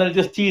 Right. I'm going to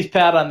just tease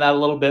Pat on that a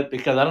little bit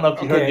because I don't know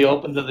if you heard the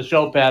open to the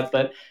show, Pat,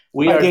 but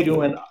we are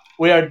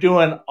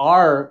doing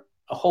our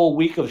whole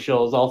week of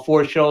shows, all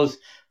 4 shows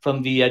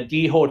from the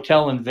D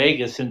Hotel in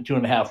Vegas in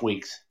 2.5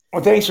 weeks.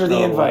 Well, thanks for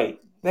the invite.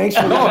 Thanks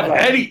for the invite.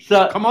 Eddie,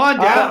 come on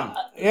down.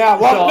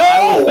 Well,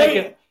 I was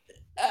thinking...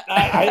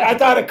 I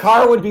thought a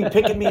car would be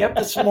picking me up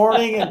this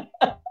morning, and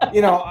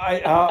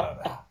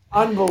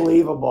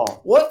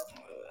unbelievable. What?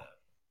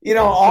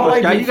 All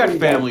I do. You got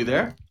family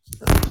there.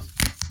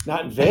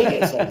 Not in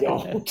Vegas, I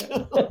don't.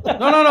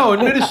 No. In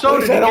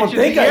Minnesota, I don't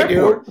think I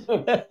do.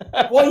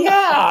 Well, Well,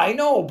 yeah, I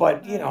know,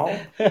 but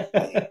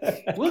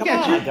we'll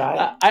get you.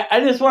 Guy. I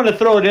just want to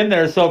throw it in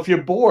there. So if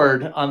you're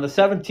bored, on the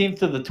 17th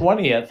to the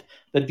 20th,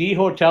 the D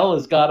Hotel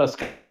has got us.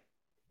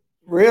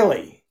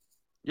 Really?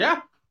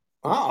 Yeah.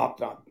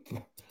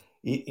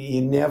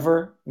 You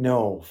never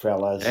know,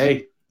 fellas.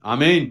 Hey,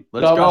 I'm in.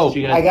 Let's So, go.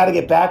 you guys- I got to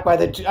get back by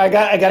the. I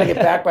got to get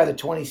back by the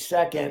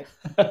 22nd.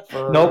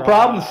 For, No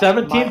problem.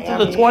 17th to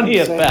the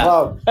 20th,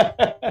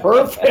 Pat.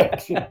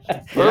 Perfect. Yeah.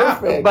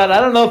 Perfect. But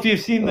I don't know if you've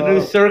seen the new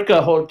Oh.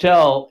 Circa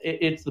Hotel.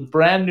 It's the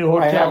brand new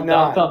I hotel have in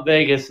not. downtown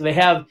Vegas. They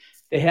have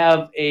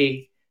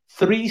a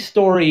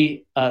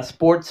 3-story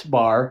sports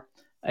bar,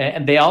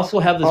 and they also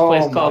have this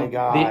place Oh, my called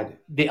God.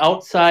 the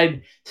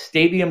Outside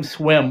Stadium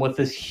Swim with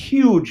this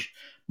huge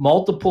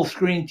multiple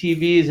screen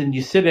TVs, and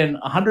you sit in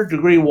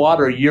 100-degree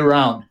water year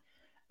round.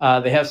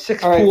 They have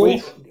 6 All right,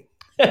 pools.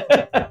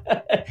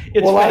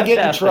 It's will I get in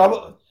fantastic.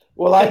 trouble?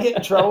 Will I get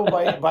in trouble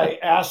by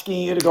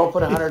asking you to go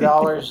put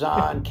 $100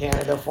 on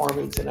Canada for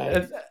me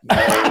tonight?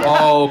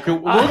 Oh,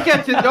 we'll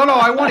get to. No,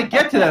 I want to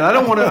get to that. I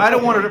don't want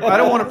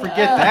to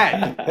forget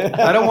that.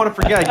 I don't want to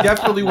forget. I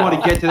definitely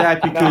want to get to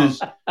that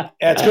because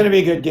It's going to be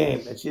a good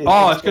game. It's going to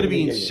be a good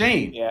game.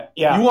 insane.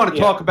 Yeah. You want to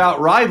talk about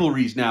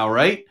rivalries now,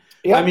 right?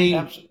 Yeah, I mean,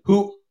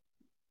 absolutely.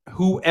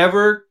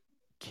 whoever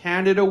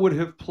Canada would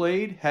have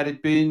played had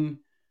it been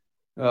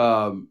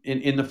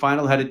in the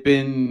final, had it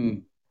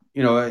been,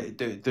 I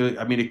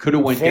mean, it could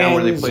have went down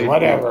where they Fins, played.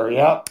 whatever.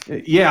 Yep.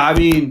 Yeah, I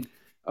mean,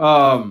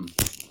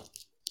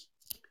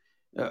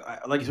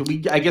 like I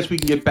said, I guess we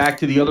can get back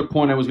to the other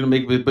point I was going to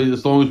make, but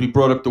as long as we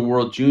brought up the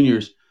World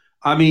Juniors,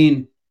 I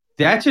mean,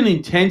 that's an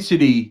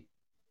intensity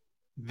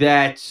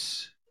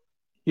that's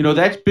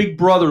big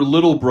brother,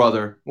 little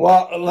brother.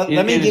 Well, let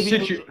me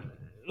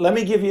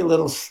give you a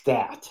little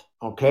stat.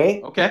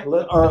 Okay. Okay.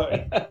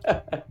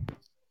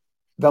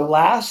 The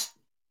last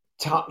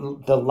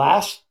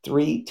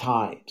 3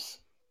 times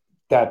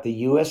that the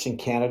U.S. and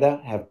Canada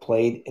have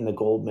played in the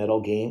gold medal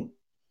game,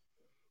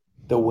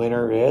 the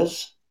winner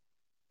is,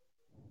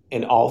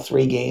 in all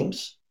 3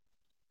 games,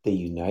 the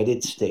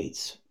United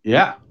States.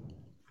 Yeah.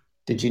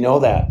 Did you know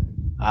that?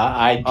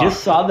 I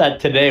just saw that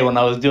today when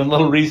I was doing a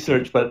little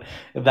research, but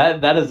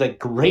that is a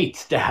great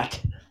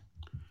stat.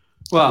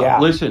 Well, Yeah.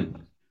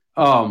 listen,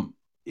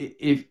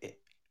 if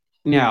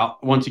now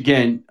once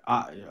again,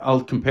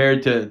 I'll compare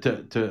it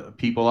to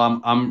people.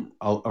 I'm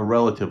a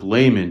relative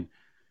layman,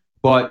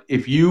 but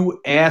if you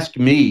ask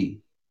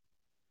me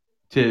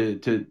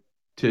to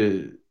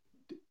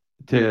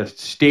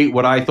state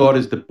what I thought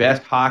is the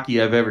best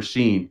hockey I've ever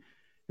seen,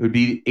 it would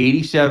be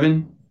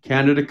 '87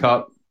 Canada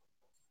Cup.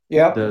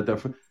 Yeah.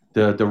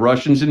 The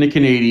Russians and the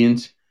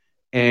Canadians,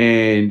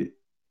 and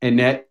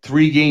that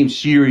 3-game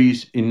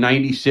series in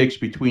 '96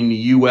 between the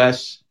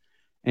U.S.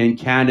 and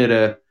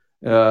Canada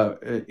in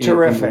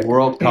the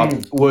World Cup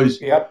was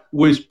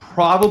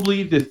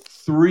probably the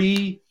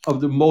 3 of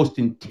the most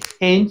intense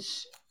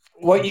games.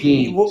 What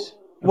year was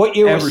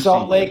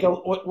Salt seen. Lake?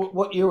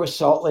 What year was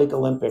Salt Lake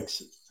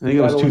Olympics? I think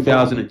it was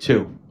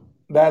 2002.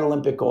 That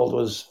Olympic gold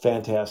was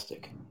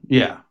fantastic.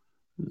 Yeah.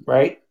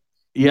 Right?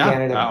 Yeah.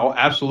 Canada. Oh,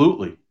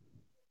 absolutely.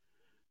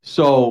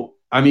 So,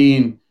 I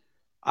mean,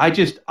 I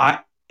think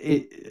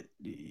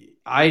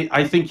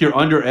you're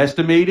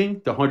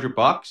underestimating the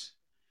 $100.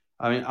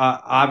 I mean,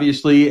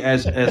 obviously,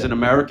 as an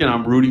American,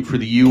 I'm rooting for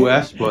the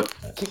U.S., but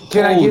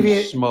can I give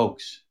you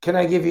smokes? Can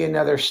I give you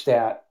another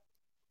stat?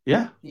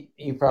 Yeah.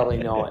 You probably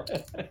know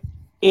it.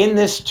 In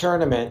this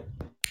tournament,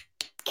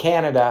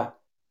 Canada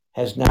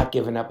has not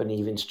given up an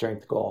even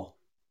strength goal.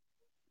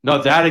 No,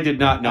 that I did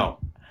not know.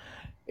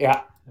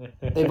 Yeah.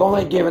 They've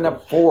only given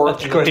up 4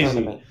 That's in crazy. the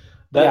tournament.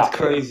 That's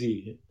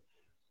crazy.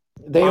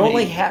 They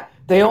only have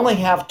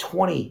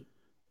 20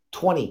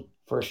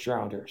 first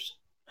rounders.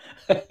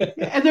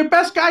 And their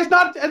best guys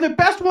and their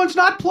best ones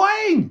not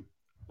playing.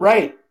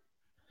 Right.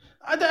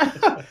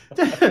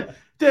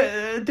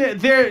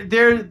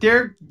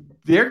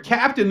 Their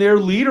captain, their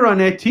leader on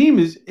that team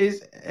has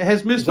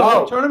missed the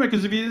whole tournament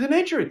because of an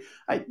injury.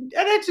 I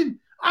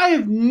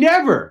have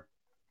never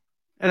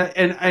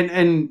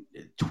and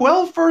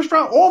 12 first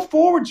round, all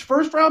forwards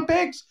first round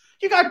picks.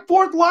 You got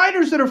 4th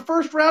liners that are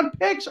first round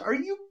picks. Are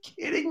you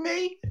kidding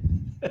me?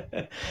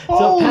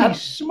 Holy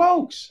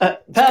smokes!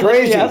 Pat, let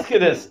me ask you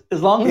this: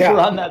 as long as we're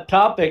on that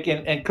topic,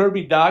 and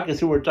Kirby Dach is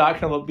who we're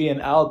talking about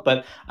being out,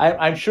 but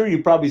I'm sure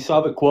you probably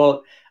saw the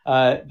quote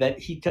that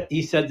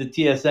he said to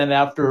TSN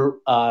after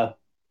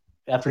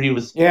he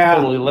was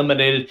totally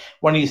eliminated,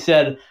 when he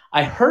said,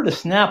 "I heard a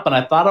snap and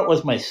I thought it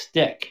was my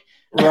stick."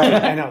 Right,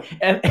 I know,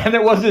 and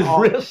it was his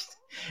wrist.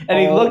 And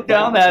he looked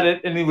down at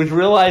it and he was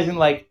realizing,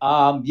 like,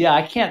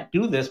 I can't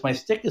do this. My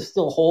stick is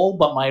still whole,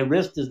 but my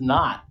wrist is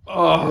not.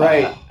 Oh,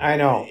 right. I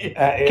know.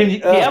 Do you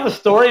have a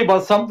story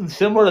about something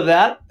similar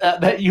to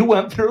that you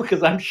went through?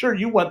 Because I'm sure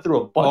you went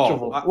through a bunch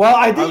of them. Well,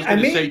 I was going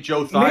to say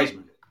Joe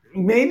Theismann.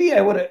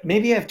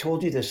 Maybe I've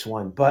told you this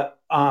one, but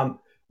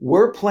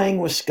we're playing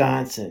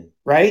Wisconsin,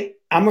 right?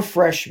 I'm a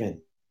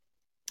freshman.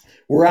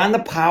 We're on the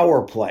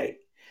power play,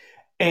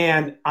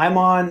 and I'm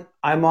on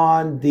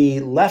the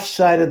left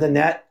side of the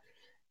net.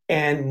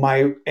 And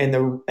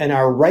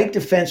our right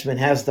defenseman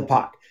has the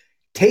puck,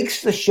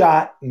 takes the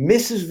shot,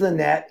 misses the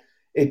net.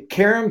 It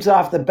caroms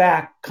off the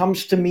back,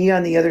 comes to me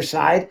on the other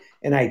side,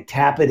 and I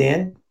tap it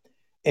in.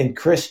 And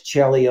Chris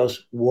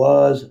Chelios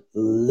was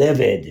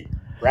livid.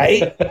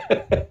 right?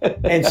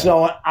 And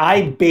so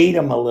I bait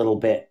him a little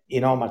bit.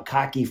 I'm a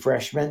cocky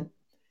freshman.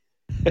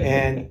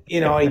 And,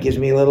 he gives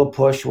me a little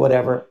push,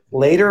 whatever.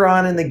 Later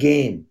on in the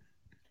game,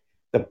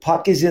 the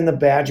puck is in the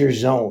Badger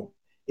zone.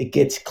 It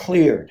gets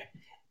cleared.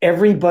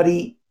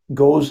 Everybody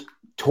goes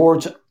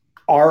towards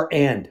our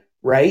end,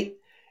 right?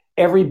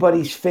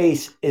 Everybody's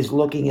face is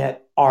looking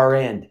at our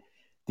end.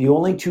 The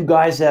only two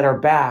guys that are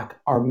back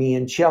are me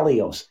and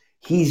Chelios.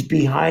 He's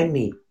behind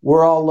me.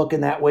 We're all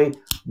looking that way.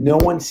 No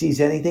one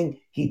sees anything.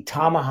 He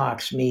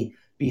tomahawks me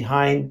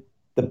behind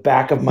the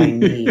back of my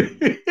knee.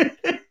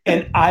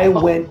 And I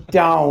went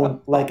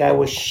down like I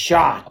was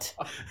shot.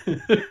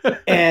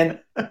 And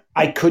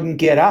I couldn't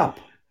get up.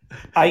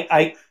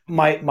 My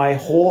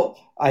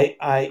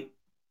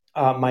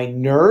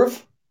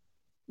nerve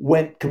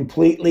went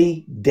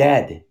completely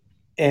dead.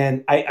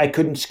 And I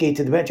couldn't skate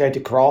to the bench. I had to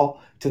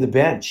crawl to the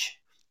bench.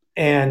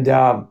 And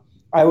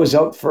I was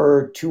out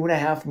for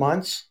 2.5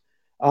 months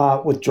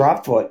with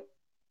drop foot.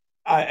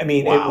 I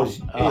mean, wow.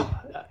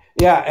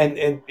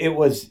 And it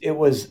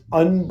was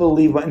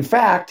unbelievable. In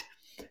fact,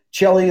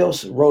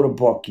 Chelios wrote a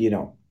book,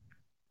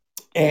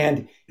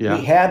 and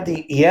he had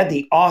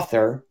the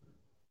author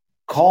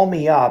call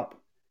me up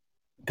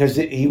because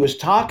he was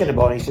talking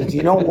about it. He says,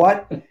 "You know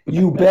what?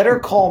 You better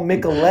call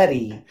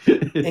Micheletti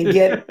and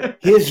get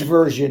his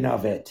version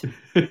of it."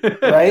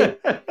 Right?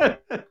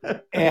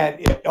 And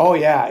it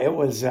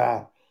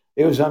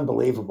was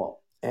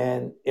unbelievable,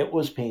 and it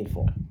was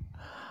painful.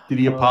 Did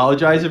he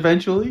apologize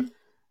eventually?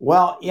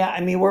 Well, yeah.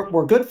 I mean,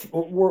 we're good.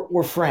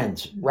 We're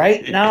friends,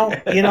 right? Now,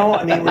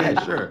 I mean, we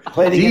sure.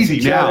 played against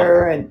each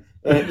other, and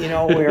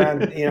we're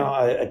on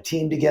a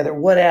team together,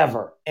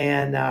 whatever.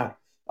 And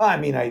I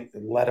mean, I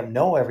let him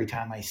know every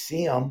time I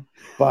see him.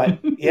 But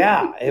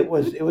yeah, it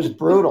was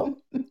brutal.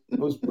 It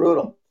was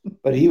brutal.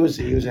 But he was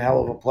a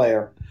hell of a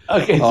player.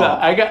 Okay, so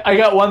I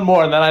got one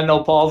more, and then I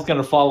know Paul's going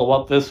to follow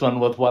up this one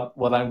with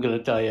what I'm going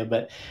to tell you.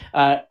 But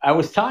I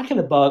was talking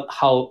about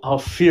how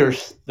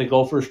fierce the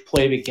Gophers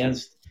played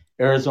against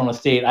Arizona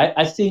State.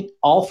 I think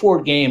all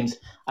 4 games,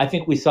 I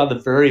think we saw the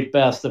very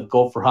best of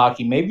Gopher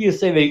hockey. Maybe you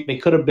say they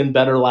could have been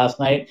better last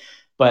night,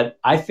 but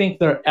I think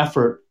their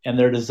effort and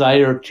their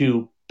desire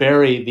to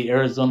bury the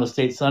Arizona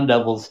State Sun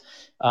Devils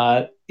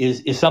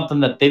is something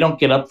that they don't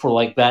get up for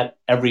like that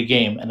every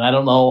game. And I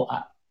don't know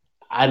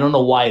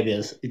why it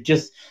is. It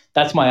just,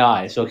 that's my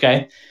eyes,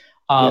 okay?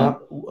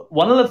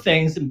 One of the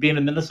things, being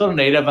a Minnesota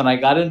native, and I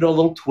got into a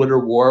little Twitter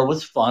war. It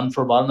was fun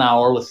for about an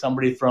hour with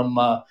somebody from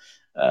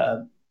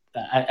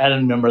I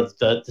don't remember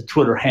the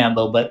Twitter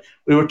handle, but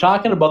we were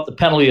talking about the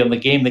penalty on the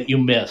game that you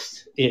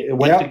missed. It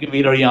went to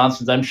Gavito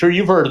Janssens. I'm sure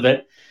you've heard of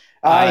it.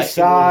 I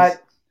saw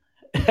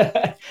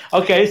it.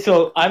 Okay,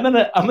 so I'm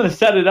gonna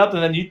set it up,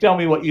 and then you tell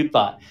me what you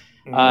thought.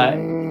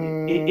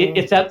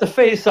 It's at the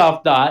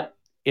face-off dot.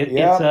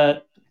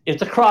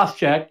 It's a cross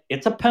check.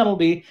 It's a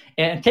penalty.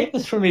 And take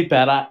this from me,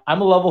 Pat. I'm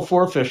a level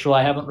 4 official.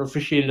 I haven't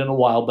officiated in a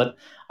while, but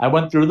I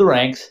went through the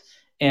ranks,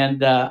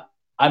 and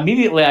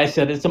immediately I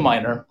said it's a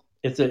minor.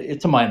 It's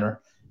a minor,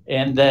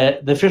 and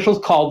the officials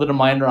called it a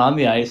minor on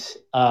the ice.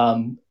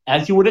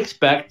 As you would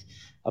expect,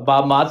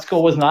 Bob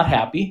Motzko was not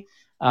happy,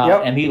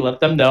 and he let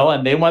them know,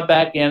 and they went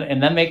back in,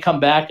 and then they come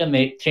back and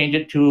they change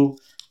it to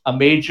a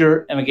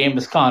major and a game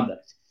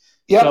misconduct.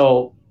 Yep.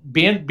 So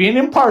being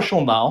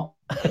impartial now,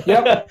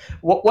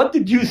 what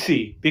did you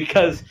see?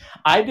 Because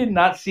I did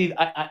not see.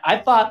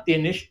 I thought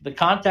the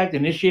contact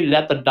initiated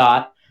at the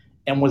dot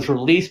and was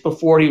released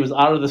before he was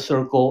out of the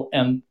circle,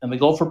 and the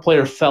Gopher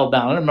player fell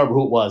down. I don't remember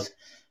who it was,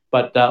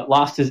 but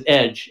lost his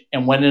edge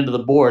and went into the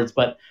boards.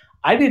 But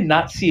I did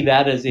not see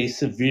that as a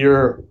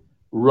severe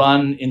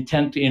run,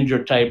 intent to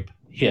injure type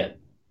hit.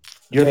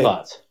 Your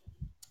thoughts?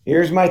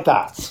 Here's my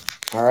thoughts.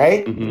 All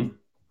right? Mm-hmm.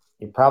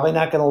 You're probably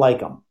not going to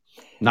like them.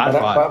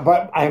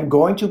 But I'm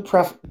going to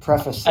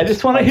preface this. I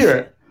just want to hear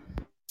it.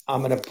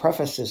 I'm going to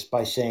preface this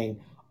by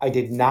saying I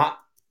did not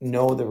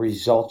know the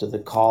result of the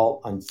call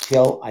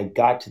until I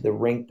got to the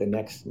rink the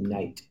next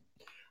night.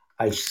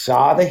 I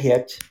saw the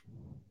hit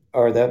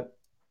or the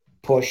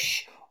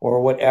push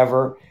or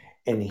whatever,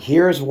 and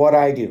here's what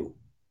I do.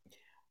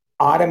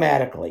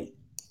 Automatically,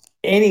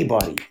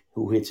 anybody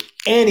who hits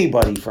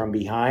anybody from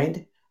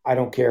behind, I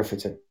don't care if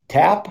it's a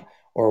tap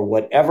or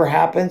whatever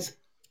happens,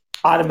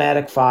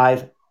 automatic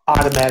 5,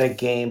 automatic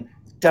game,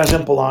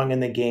 doesn't belong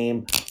in the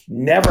game,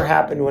 never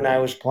happened when I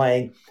was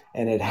playing,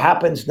 and it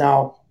happens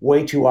now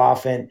way too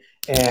often.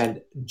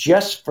 And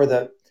just for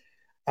the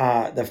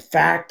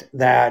fact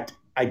that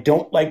I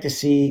don't like to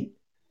see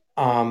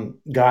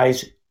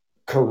guys'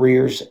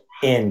 careers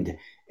end.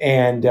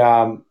 And,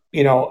 I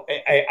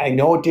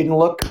know it didn't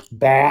look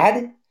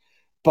bad,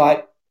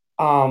 but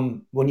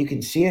when you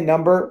can see a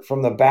number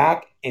from the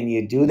back and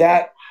you do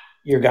that,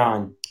 you're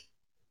gone.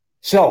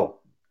 So,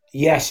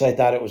 yes, I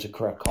thought it was a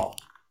correct call.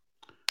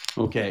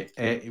 Okay.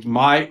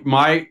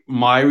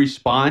 My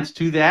response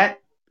to that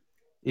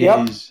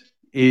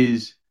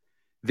is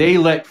they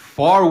let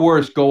far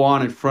worse go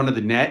on in front of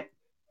the net.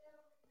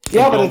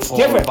 Yeah, but it's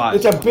different.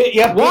 It's a bit,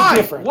 big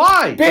difference.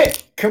 Why?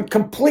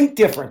 Complete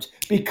difference.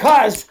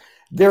 Because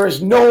there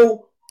is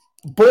no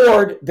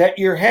board that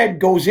your head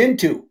goes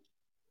into.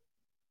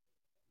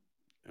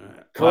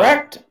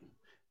 Correct?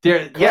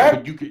 Yeah,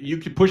 Correct? but you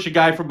could push a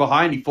guy from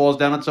behind. He falls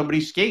down on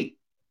somebody's skate.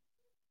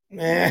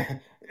 Eh.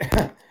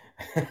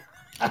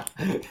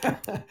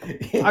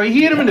 I mean,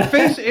 he hit him in the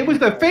face. It was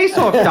the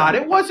face-off dot.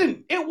 It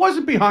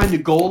wasn't behind the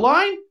goal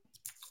line.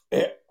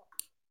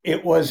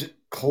 It was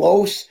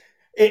close.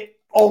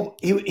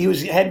 He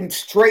was heading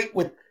straight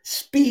with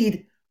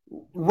speed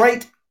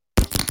right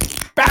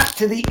back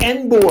to the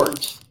end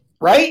boards,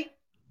 right?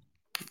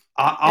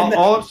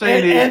 All I'm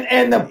saying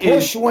and the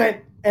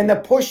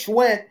push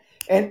went,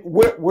 and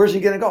where's he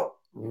going to go?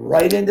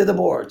 Right into the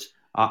boards,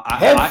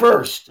 head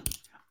first.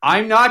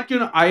 I'm not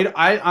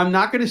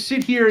gonna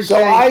sit here and so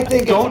say. I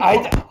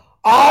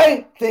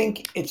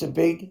think it's a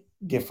big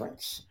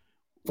difference.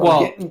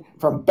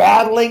 From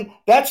battling,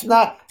 that's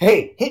not.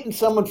 Hey, hitting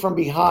someone from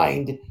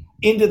behind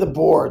into the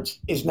boards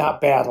is not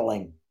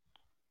battling.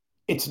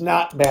 It's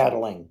not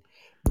battling.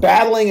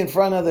 Battling in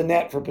front of the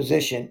net for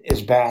position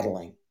is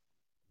battling,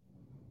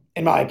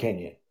 in my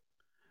opinion.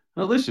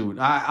 Now listen,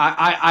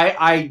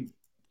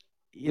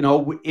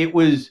 it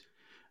was.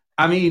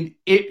 I mean,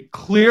 it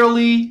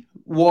clearly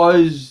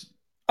was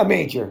a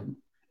major.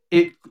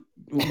 It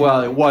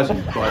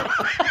wasn't, but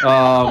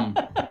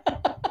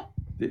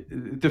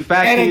the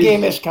fact and is, a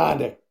game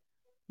misconduct.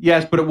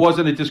 Yes, but it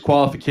wasn't a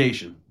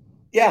disqualification.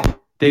 Yeah,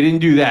 they didn't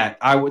do that.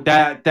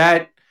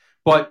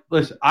 But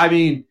listen, I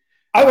mean,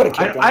 I would have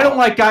kicked him. I don't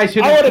like guys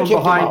hitting from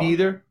behind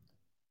either.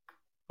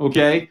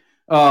 Okay,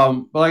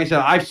 but like I said,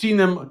 I've seen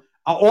them.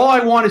 All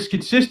I want is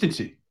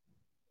consistency.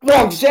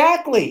 Well,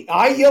 exactly.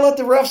 I yell at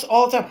the refs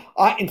all the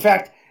time. In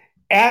fact,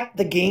 at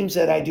the games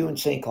that I do in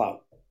St. Cloud,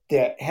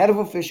 the head of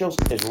officials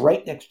is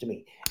right next to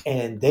me,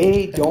 and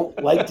they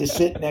don't like to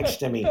sit next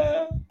to me.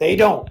 They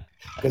don't,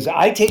 because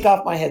I take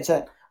off my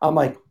headset. I'm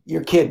like,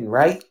 "You're kidding,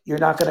 right? You're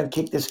not going to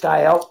kick this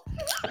guy out,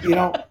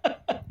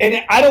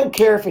 And I don't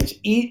care if it's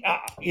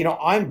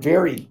I'm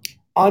very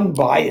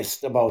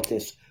unbiased about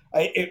this.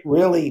 It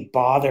really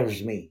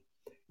bothers me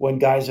when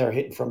guys are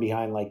hitting from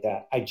behind like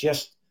that. I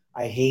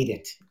hate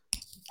it.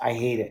 I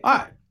hate it.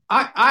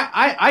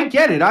 I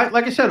get it.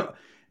 Like I said,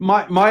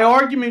 my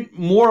argument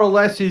more or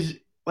less is,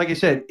 like I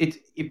said, it's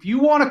if you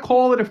want to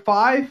call it a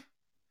 5,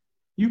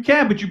 you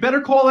can, but you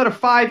better call it a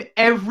 5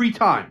 every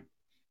time.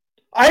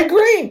 I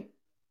agree.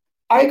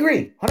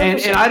 100%.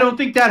 And I don't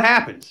think that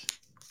happens.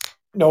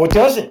 No, it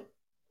doesn't.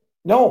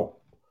 No.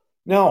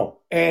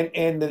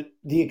 And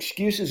the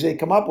excuses they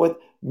come up with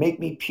make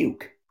me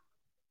puke.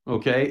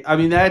 Okay, I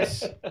mean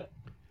that's.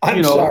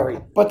 I'm sorry,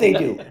 but they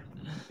do.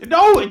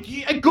 No,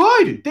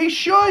 good. They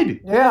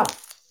should. Yeah.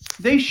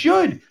 They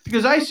should,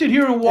 because I sit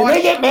here and watch. And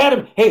they get mad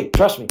at me. Hey,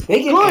 trust me,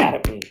 they get mad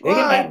at me. They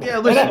get mad at me. Yeah,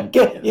 listen.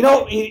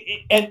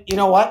 And you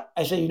know what?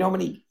 I say,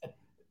 many.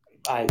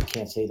 I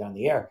can't say it on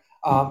the air.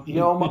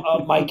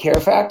 My care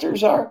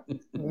factors are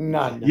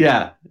none.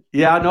 Yeah.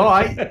 No,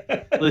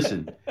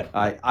 listen.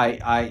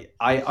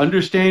 I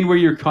understand where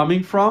you're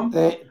coming from.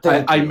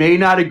 I may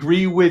not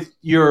agree with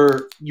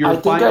your I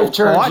think final I've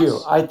turned thoughts.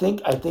 You. I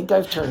think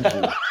I've turned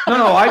you.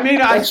 No. I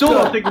mean, I still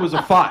don't think it was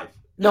a 5.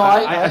 No,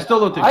 I still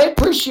don't think. I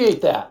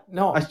appreciate that.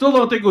 No, I still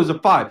don't think it was a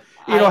 5.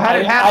 Had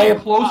it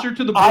happened closer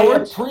to the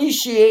boards. I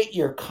appreciate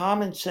your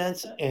common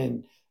sense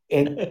and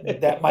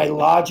that my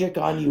logic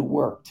on you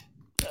worked.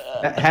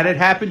 Had it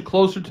happened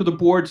closer to the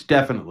boards,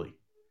 definitely.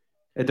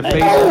 At the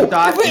face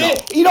dot.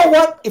 You know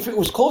what? If it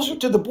was closer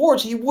to the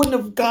boards, he wouldn't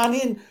have gone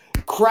in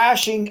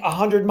crashing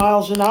 100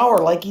 miles an hour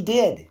like he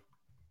did.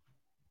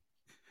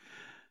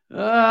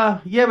 Yeah,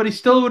 but he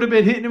still would have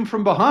been hitting him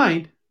from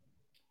behind.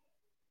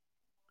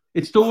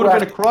 It still would have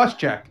been a cross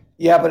check.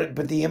 Yeah,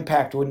 but the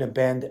impact wouldn't have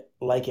been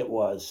like it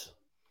was.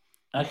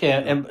 Okay,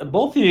 and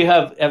both of you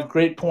have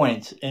great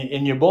points,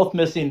 and you're both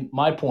missing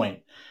my point.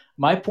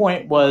 My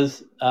point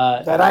was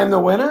that I'm the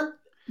winner.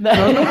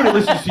 No, nobody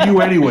listens to you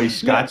anyway,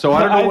 Scott. So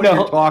I don't know what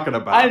you're talking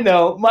about. I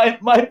know.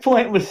 My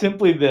point was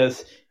simply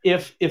this: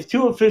 if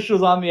two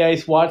officials on the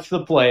ice watch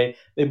the play,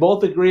 they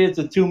both agree it's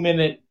a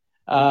 2-minute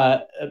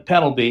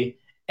penalty,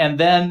 and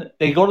then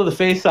they go to the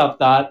face-off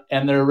dot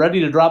and they're ready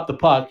to drop the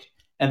puck,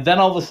 and then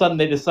all of a sudden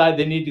they decide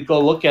they need to go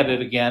look at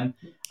it again.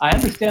 I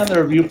understand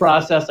the review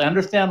process. I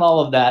understand all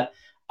of that.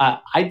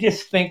 I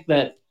just think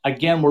that,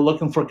 again, we're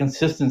looking for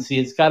consistency.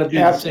 It's got to be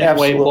the same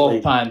way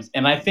both times.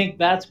 And I think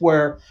that's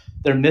where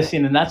they're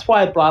missing. And that's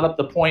why I brought up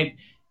the point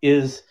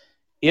is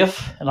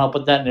if, and I'll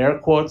put that in air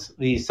quotes,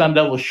 the Sun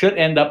Devils should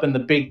end up in the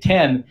Big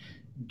Ten,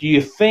 do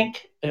you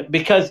think,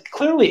 because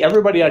clearly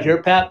everybody out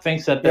here, Pat,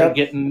 thinks that they're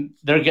getting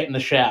the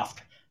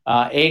shaft.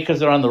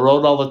 Because they're on the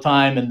road all the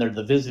time and they're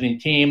the visiting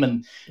team.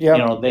 And,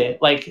 they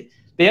like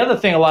the other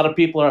thing a lot of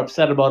people are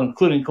upset about,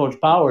 including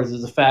Coach Powers,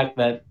 is the fact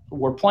that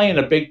we're playing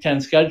a Big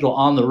Ten schedule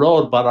on the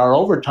road, but our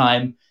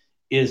overtime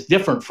is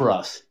different for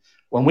us.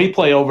 When we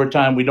play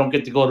overtime, we don't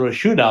get to go to a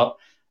shootout,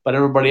 but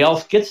everybody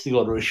else gets to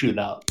go to a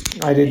shootout.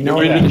 I didn't know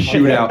that. Get rid of the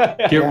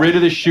shootout. Get rid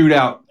of the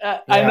shootout.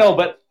 I know,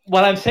 but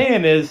what I'm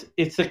saying is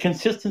it's the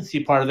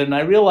consistency part of it, and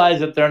I realize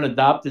that they're an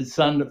adopted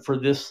son for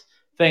this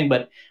thing,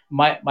 but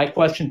my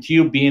question to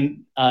you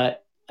being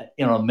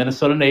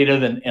Minnesota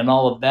native and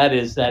all of that,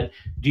 is that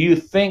do you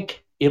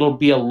think it'll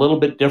be a little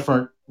bit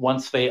different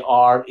once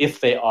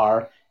if they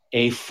are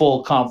a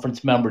full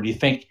conference member? Do you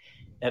think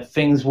that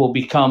things will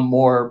become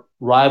more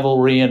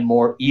rivalry and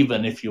more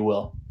even, if you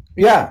will?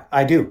 Yeah,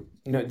 I do.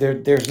 No,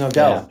 there's no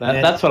doubt.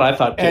 That's what I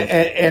thought too.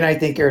 And I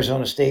think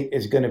Arizona State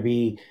is going to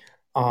be.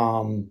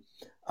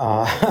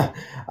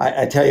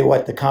 I tell you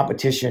what, the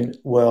competition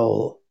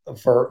will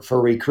for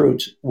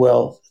recruits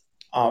will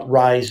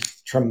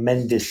rise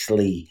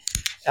tremendously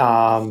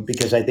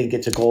because I think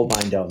it's a gold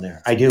mine down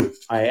there. I do.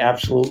 I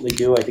absolutely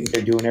do. I think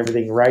they're doing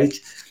everything right,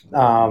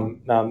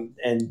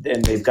 and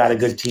they've got a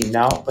good team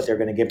now, but they're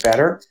going to get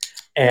better.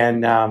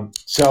 And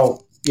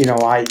so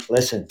I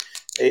listen.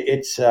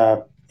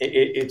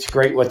 It's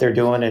great what they're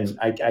doing, and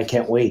I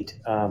can't wait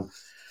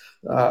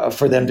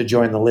for them to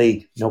join the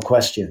league. No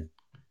question.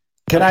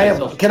 Can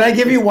I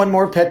give you one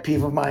more pet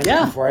peeve of mine?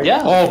 Yeah.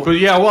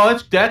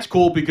 Well, that's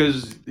cool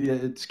because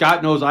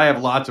Scott knows I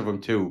have lots of them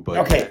too. But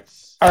okay,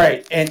 all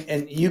right,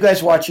 and you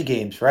guys watch your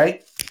games,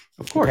 right?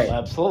 Of course, okay.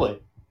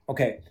 Absolutely.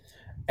 Okay,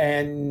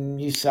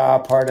 and you saw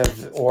part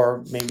of,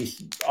 or maybe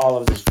all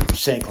of this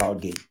St. Cloud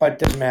game, but it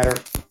doesn't matter.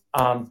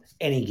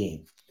 Any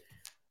game,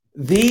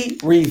 the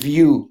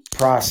review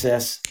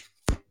process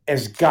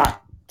has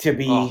got to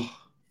be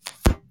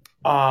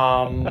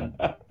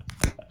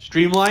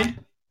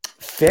streamlined.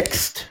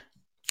 Fixed.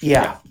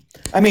 Yeah.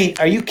 I mean,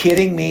 are you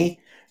kidding me?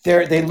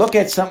 They look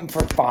at something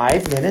for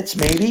 5 minutes,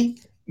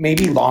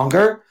 maybe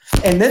longer,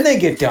 and then they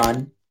get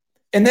done,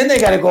 and then they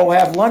got to go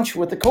have lunch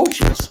with the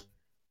coaches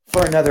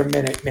for another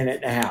minute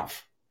and a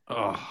half.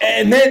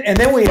 And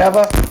then we have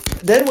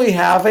then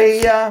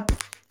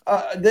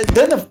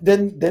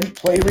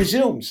play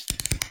resumes.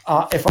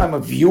 If I'm a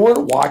viewer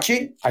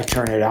watching, I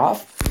turn it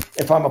off.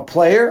 If I'm a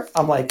player,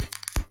 I'm like,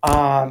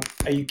 are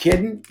you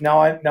kidding?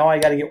 Now I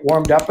got to get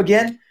warmed up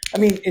again. I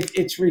mean,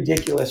 it's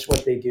ridiculous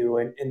what they do,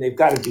 and they've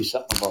got to do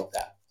something about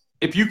that.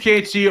 If you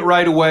can't see it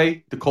right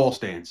away, the call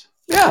stands.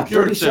 Yeah,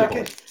 30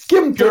 seconds.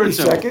 Give them 30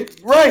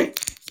 seconds. Right.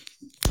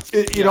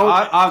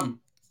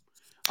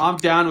 I'm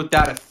down with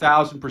that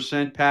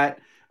 1,000%, Pat.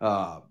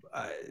 I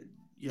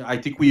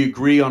think we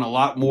agree on a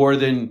lot more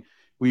than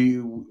I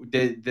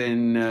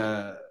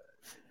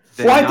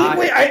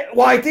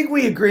think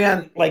we agree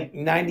on like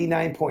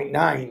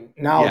 99.9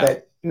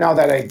 now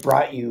that I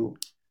brought you.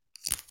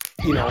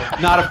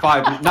 Not a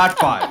 5, not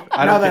 5.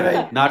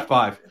 Not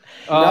 5.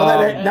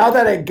 Now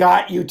that I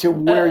got you to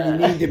where you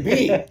need to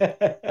be,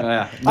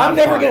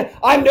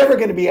 I'm never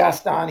gonna be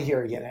asked on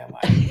here again, am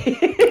I?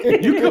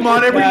 You come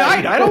on every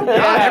night. I don't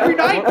every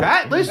night,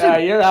 Pat.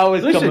 Listen, you're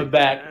always coming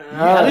back.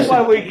 That's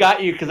why we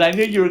got you, because I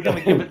knew you were going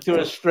to give it to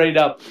us straight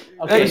up.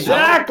 Okay,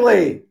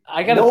 exactly.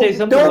 I got to say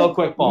something real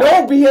quick, Paul.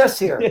 No BS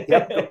here.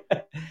 Yep.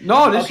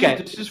 No, this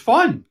is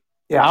fun.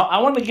 Yeah, I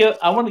want to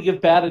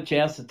give Pat a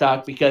chance to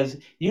talk, because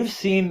you've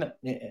seen.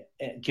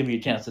 Give you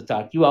a chance to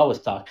talk. You always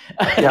talk.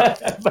 Yeah.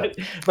 but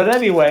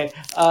anyway,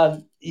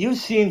 you've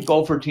seen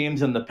Gopher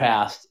teams in the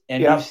past,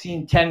 and you've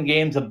seen 10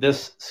 games of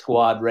this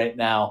squad right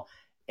now,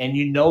 and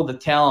you know the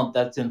talent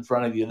that's in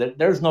front of you.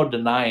 There's no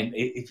denying.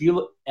 If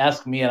you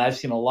ask me, and I've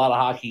seen a lot of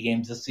hockey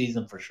games this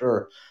season for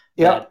sure.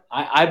 Yeah,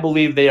 I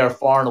believe they are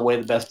far and away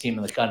the best team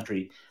in the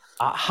country.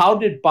 How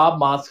did Bob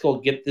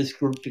Motzko get this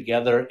group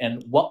together,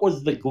 and what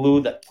was the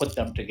glue that put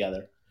them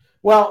together?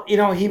 Well,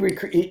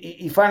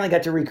 he finally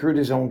got to recruit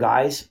his own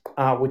guys,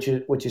 which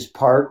is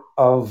part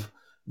of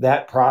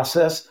that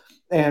process.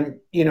 And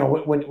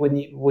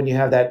when you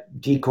have that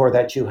decor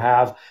that you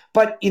have,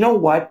 but you know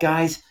what,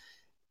 guys,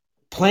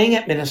 playing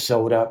at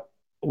Minnesota,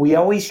 we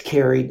always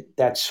carried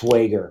that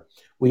swagger.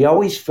 We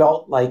always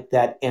felt like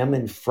that M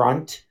in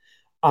front,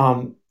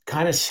 kind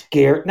of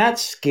scared, not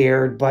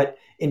scared, but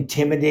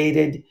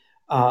intimidated.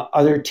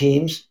 Other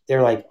teams,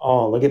 they're like,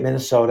 oh, look at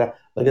Minnesota.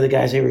 Look at the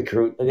guys they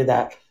recruit. Look at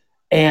that.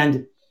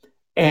 And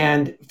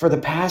for the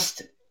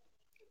past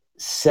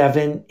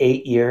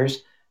 7-8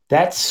 years,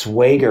 that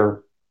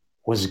swagger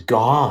was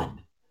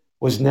gone,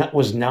 was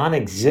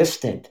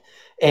non-existent.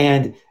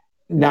 And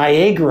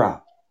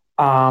Niagara,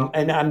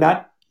 and I'm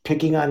not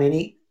picking on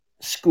any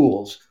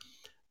schools,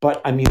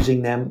 but I'm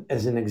using them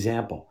as an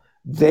example.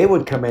 They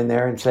would come in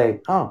there and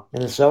say, oh,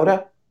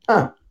 Minnesota,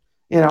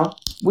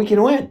 we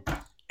can win.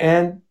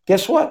 And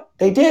guess what?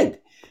 They did.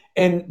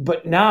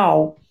 But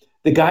now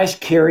the guys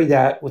carry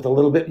that with a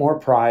little bit more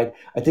pride.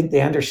 I think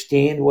they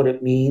understand what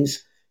it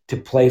means to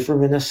play for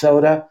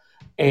Minnesota.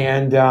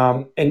 And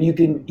you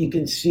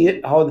can see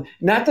it, how,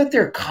 not that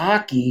they're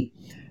cocky,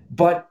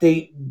 but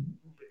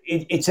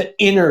it's an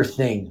inner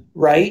thing,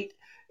 right?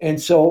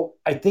 And so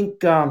I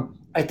think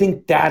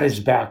that is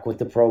back with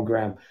the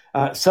program.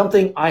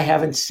 Something I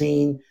haven't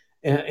seen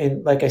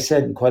in, like I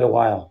said, in quite a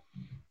while.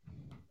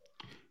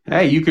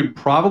 Hey, you could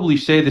probably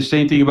say the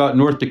same thing about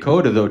North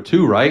Dakota, though,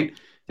 too, right?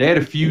 They had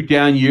a few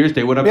down years.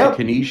 They went up to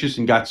Canisius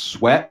and got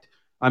swept.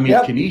 I mean,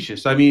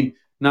 Canisius. I mean,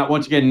 not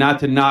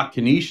to knock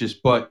Canisius,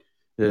 but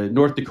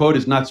North Dakota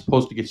is not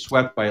supposed to get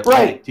swept by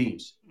Atlantic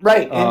teams.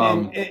 Right.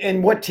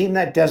 And what team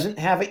that doesn't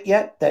have it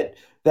yet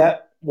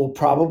that will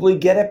probably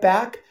get it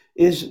back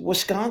is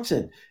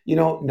Wisconsin.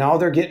 Now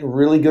they're getting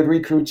really good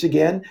recruits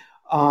again.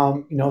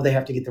 They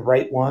have to get the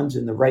right ones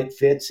and the right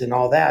fits and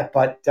all that.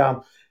 But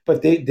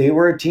they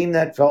were a team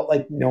that felt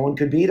like no one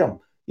could beat them.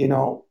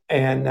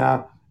 And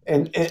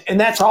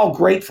that's all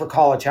great for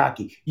college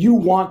hockey. You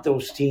want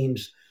those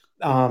teams.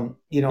 Yeah,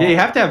 you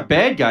have to have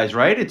bad guys,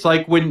 right? It's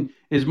like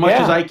as much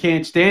as I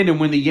can't stand them,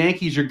 when the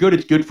Yankees are good,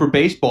 it's good for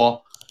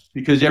baseball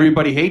because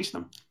everybody hates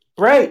them.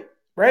 Right.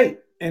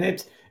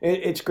 And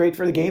it's great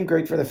for the game,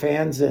 great for the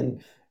fans,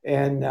 and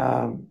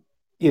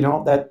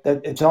that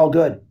it's all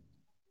good.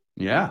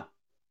 Yeah.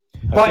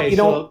 But Okay, you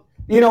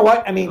know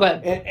what? I mean,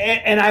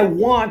 and I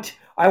want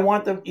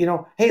them,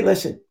 hey,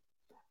 listen,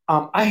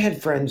 I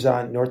had friends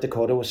on North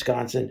Dakota,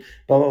 Wisconsin,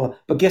 blah, blah, blah.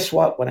 But guess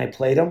what? When I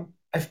played them,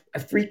 I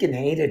freaking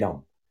hated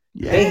them.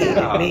 Yeah. They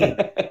hated me.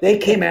 They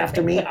came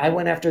after me. I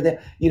went after them.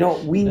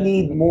 We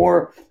need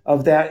more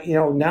of that.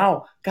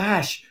 Now,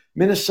 gosh,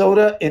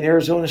 Minnesota and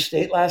Arizona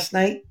State last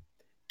night,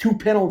 2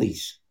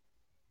 penalties.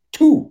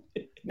 2.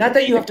 Not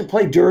that you have to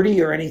play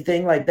dirty or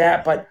anything like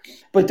that, but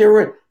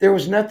there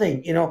was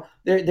nothing.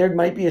 There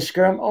might be a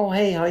scrum. Oh,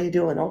 hey, how you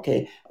doing?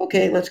 Okay,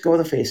 let's go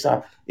to the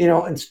faceoff.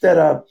 Instead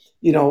of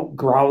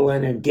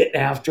growling and getting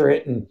after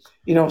it, and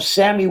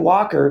Sammy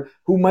Walker,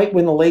 who might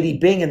win the Lady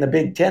Byng in the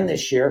Big Ten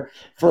this year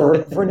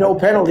for no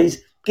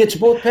penalties, gets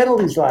both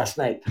penalties last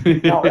night.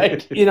 Now,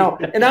 Right.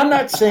 And I'm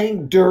not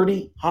saying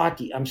dirty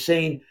hockey. I'm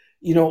saying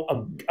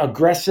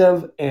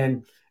aggressive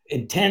and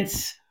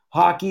intense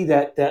hockey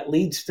that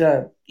leads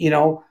to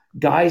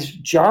guys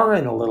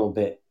jarring a little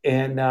bit.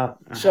 And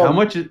so how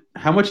much of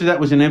that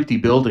was an empty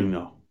building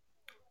though?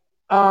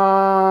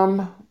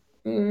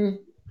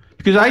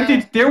 Because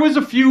there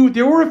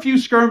were a few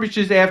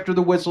skirmishes after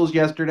the whistles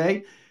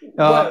yesterday,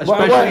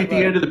 especially at the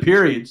end of the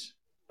periods.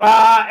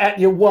 At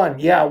you won,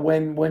 yeah.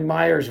 When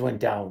Myers went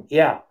down,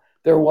 yeah,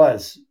 there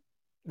was,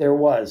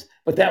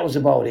 but that was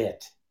about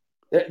it.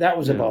 That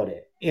was about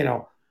it.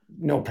 No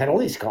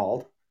penalties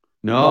called.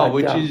 No,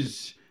 but,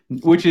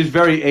 which is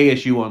very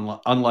ASU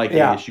unlike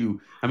ASU.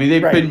 I mean,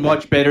 they've been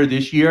much better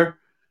this year.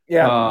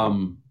 Yeah. I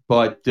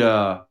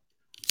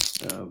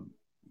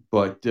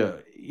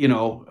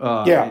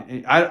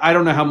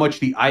don't know how much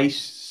the ice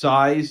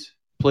size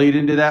played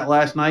into that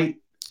last night,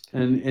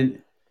 and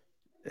it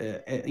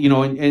could.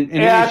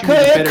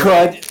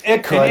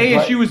 And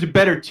ASU was a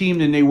better team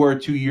than they were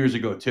 2 years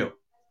ago too.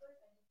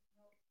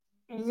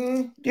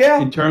 Yeah.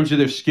 In terms of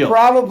their skill,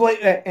 probably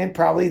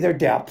their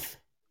depth.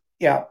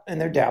 Yeah, and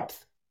their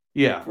depth.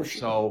 Yeah, for sure.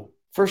 So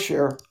for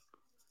sure.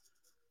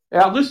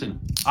 Yeah,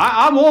 listen,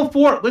 I'm all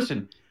for it.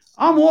 Listen,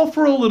 I'm all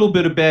for a little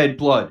bit of bad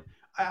blood.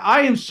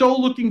 I am so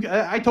looking.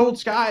 I told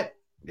Scott,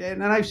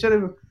 and I've said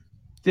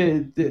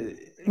it.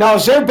 Now,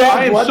 is there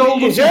bad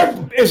blood? Is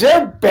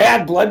there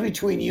bad blood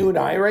between you and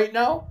I right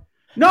now?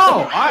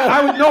 No,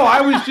 I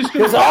was just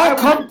because I'll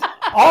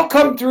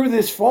come through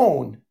this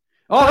phone.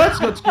 Oh, that's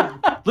good.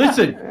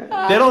 Listen,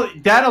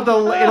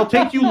 it'll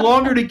take you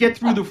longer to get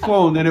through the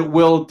phone than it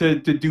will to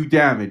do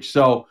damage.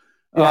 So.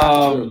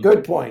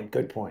 Good point.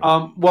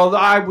 Well,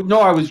 I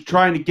was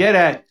trying to get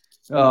at,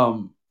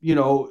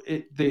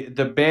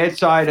 the bad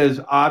side is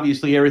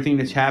obviously everything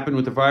that's happened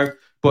with the virus,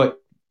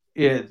 but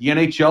the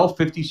NHL,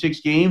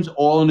 56 games,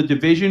 all in the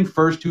division,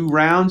 first 2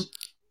 rounds,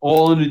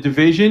 all in the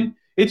division.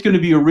 It's going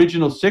to be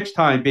original 6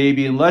 time,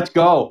 baby, and let's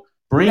go.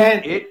 Bring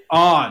it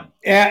on.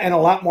 Yeah, and a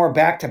lot more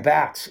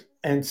back-to-backs.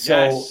 And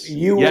so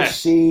you will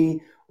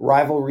see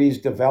rivalries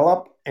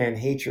develop and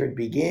hatred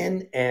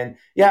begin. And,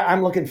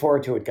 I'm looking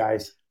forward to it,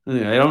 guys.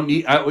 I don't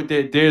need.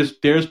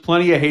 There's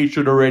plenty of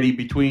hatred already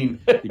between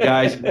the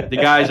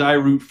guys I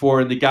root for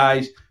and the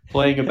guys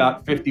playing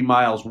about 50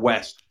 miles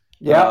west.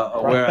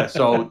 Yeah.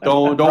 So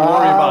don't worry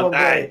about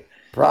that.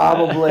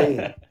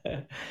 Probably.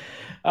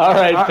 All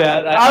right,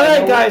 Pat. All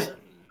right, guys.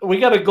 We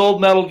got a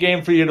gold medal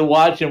game for you to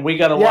watch, and we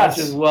got to watch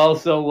as well.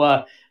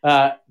 So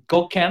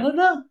go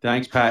Canada.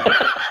 Thanks, Pat.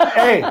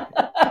 Hey.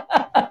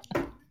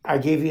 I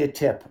gave you a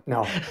tip. No.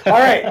 All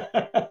right.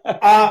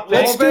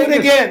 Let's do it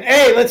again.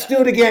 Hey, let's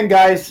do it again,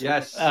 guys.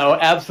 Yes. Oh,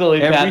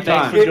 absolutely, Pat.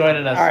 Thanks for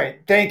joining us. All right.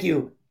 Thank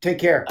you. Take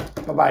care.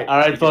 Bye-bye. All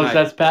right, folks.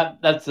 That's Pat.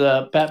 That's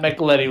Pat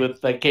Micheletti with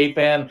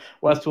KFan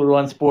Westwood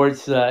One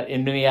Sports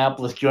in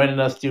Minneapolis, joining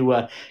us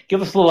to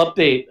give us a little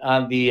update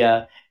on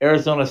the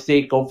Arizona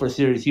State Gopher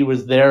series. He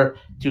was there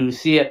to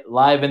see it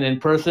live and in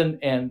person,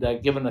 and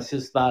giving us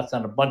his thoughts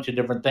on a bunch of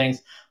different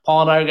things.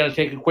 Paul and I are going to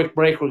take a quick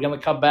break. We're going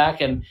to come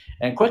back and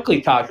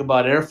quickly talk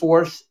about Air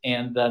Force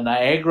and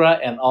Niagara,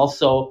 and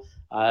also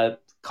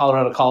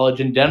Colorado College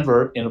in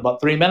Denver in about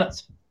 3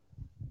 minutes.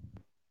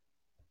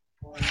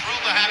 Thrilled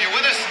to have you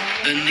with us.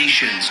 The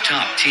nation's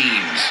top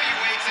teams.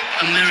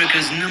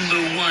 America's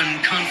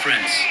 #1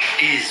 conference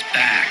is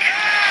back.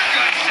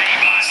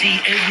 See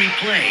every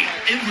play,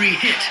 every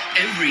hit,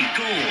 every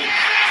goal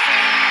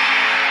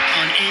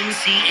on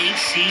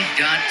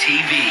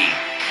NCHC.TV.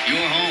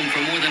 Your home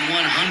for more than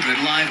 100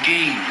 live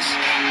games.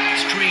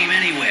 Stream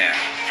anywhere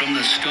from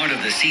the start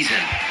of the season,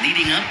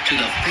 leading up to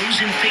the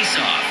Frozen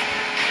Face-Off.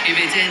 If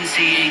it's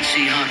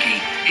NCHC hockey,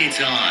 it's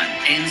on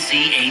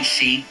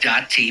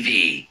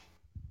NCHC.TV.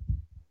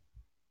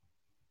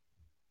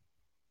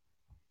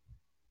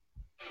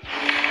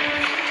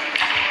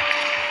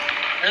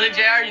 Really,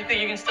 JR? You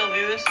think you can still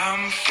do this?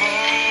 I'm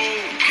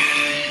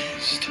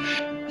focused.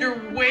 You're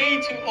way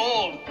too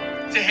old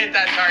to hit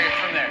that target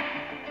from there.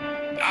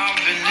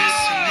 I've been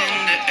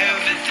listening to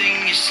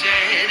everything you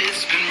said.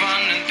 It's been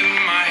running through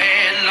my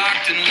head,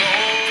 locked and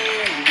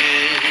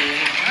loaded.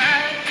 All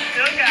right,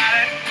 still got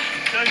it.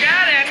 Still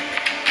got it.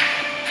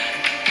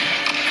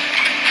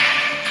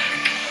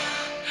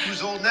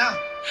 Who's old now?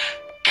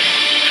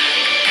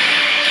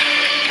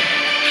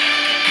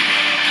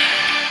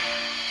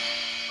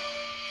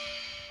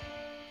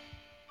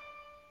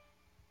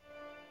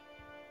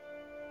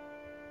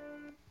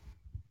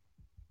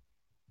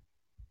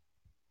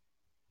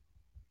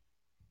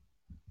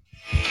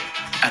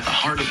 At the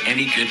heart of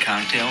any good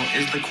cocktail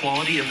is the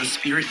quality of the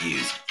spirit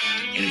used.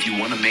 And if you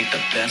want to make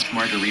the best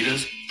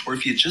margaritas, or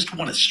if you just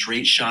want a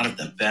straight shot of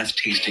the best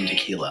tasting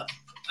tequila,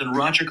 then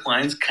Roger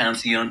Klein's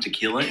Cancion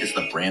Tequila is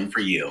the brand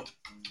for you.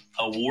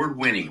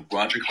 Award-winning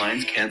Roger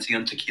Klein's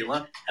Cancion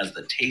Tequila has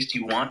the taste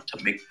you want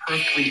to make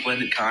perfectly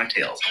blended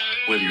cocktails,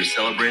 whether you're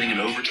celebrating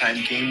an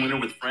overtime game winner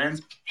with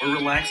friends or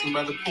relaxing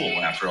by the pool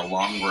after a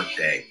long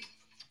workday.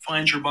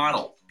 Find your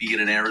bottle, be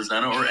it in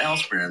Arizona or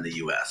elsewhere in the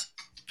U.S.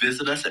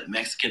 Visit us at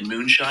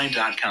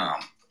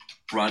MexicanMoonshine.com.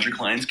 Roger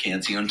Klein's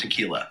Cancion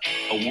Tequila,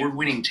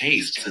 award-winning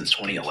taste since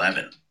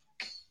 2011.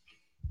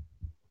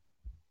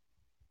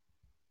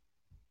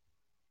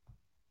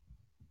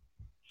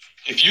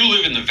 If you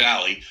live in the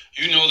Valley,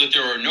 you know that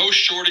there are no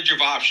shortage of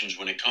options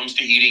when it comes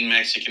to eating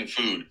Mexican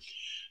food.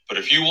 But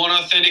if you want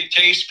authentic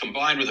taste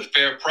combined with a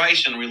fair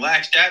price and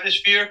relaxed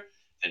atmosphere,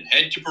 then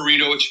head to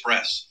Burrito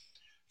Express.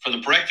 From the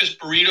breakfast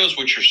burritos,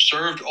 which are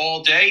served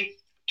all day,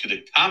 to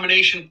the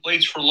combination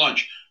plates for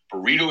lunch,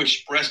 Burrito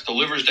Express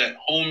delivers that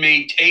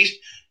homemade taste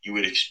you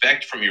would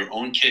expect from your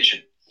own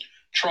kitchen.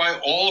 Try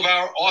all of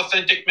our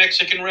authentic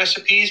Mexican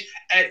recipes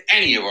at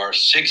any of our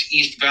 6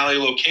 East Valley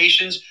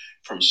locations,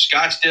 from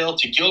Scottsdale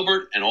to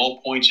Gilbert and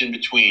all points in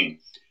between.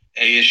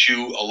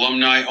 ASU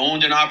alumni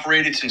owned and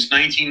operated since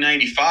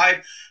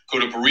 1995. Go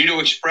to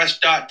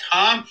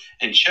burritoexpress.com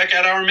and check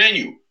out our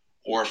menu,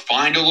 or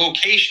find a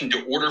location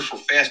to order for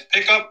fast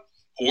pickup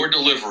or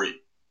delivery.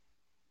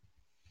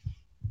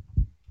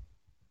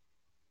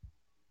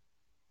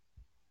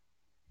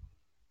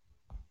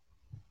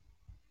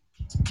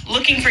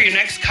 Looking for your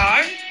next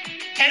car?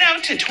 Head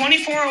out to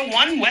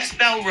 2401 West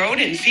Bell Road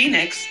in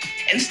Phoenix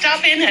and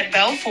stop in at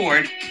Bell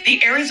Ford,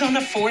 the Arizona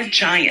Ford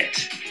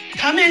Giant.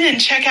 Come in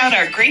and check out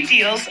our great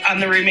deals on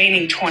the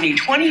remaining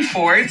 2020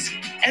 Fords,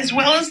 as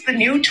well as the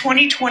new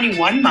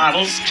 2021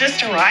 models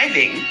just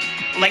arriving,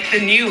 like the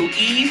new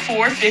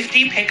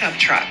E450 pickup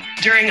truck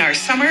during our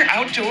summer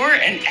outdoor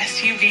and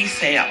SUV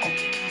sale.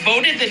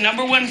 Voted the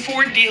 #1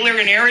 Ford dealer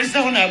in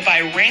Arizona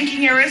by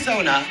Ranking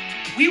Arizona,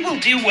 we will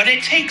do what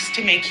it takes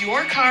to make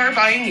your car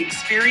buying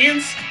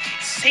experience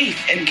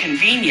safe and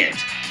convenient.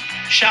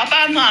 Shop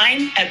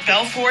online at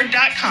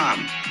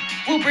bellford.com.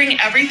 We'll bring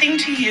everything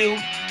to you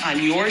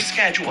on your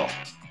schedule.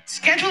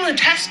 Schedule a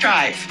test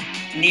drive.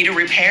 Need a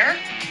repair?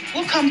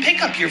 We'll come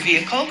pick up your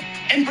vehicle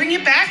and bring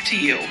it back to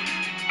you.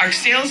 Our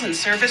sales and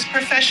service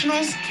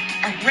professionals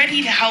are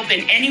ready to help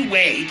in any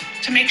way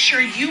to make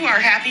sure you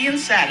are happy and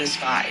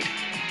satisfied.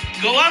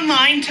 Go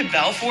online to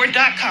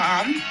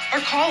bellford.com or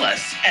call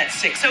us at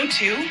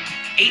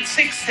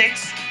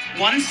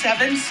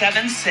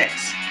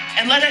 602-866-1776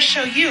 and let us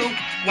show you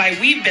why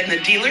we've been the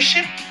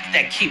dealership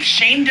that keeps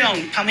Shane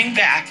Doan coming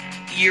back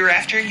year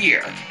after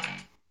year.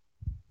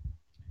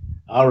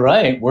 All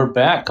right, we're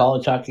back.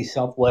 College Hockey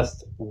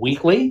Southwest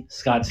Weekly.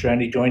 Scott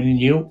Strandy joining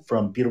you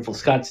from beautiful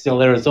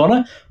Scottsdale,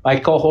 Arizona. My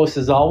co-host,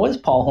 as always,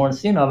 Paul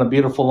Hornstein on a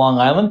beautiful Long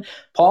Island.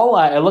 Paul,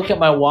 I look at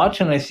my watch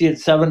and I see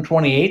it's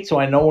 7:28, so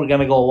I know we're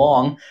going to go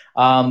long.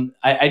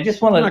 I just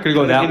want to not going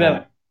to go that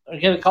long.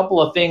 Get a couple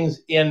of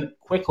things in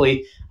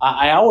quickly.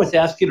 I always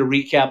ask you to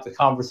recap the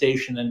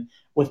conversation, and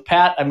with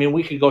Pat, I mean,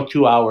 we could go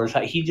 2 hours.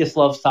 He just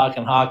loves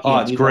talking hockey. Oh,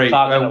 it's great.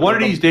 One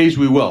of these days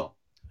we will.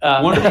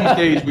 One of these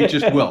days we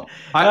just will.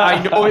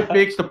 I know it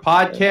makes the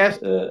podcast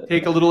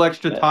take a little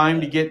extra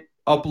time to get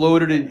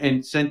uploaded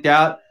and sent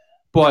out,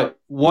 but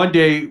one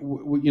day,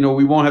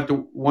 we won't have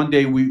to. One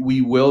day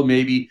we will,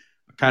 maybe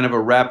kind of a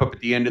wrap up at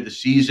the end of the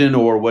season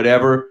or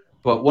whatever.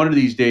 But one of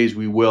these days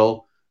we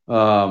will.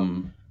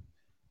 And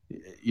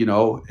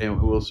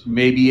we'll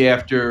maybe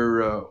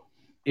after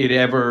it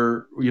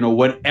ever,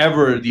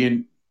 whatever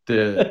the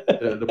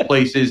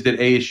place is that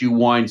ASU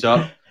winds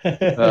up.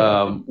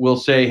 We'll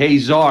say, hey,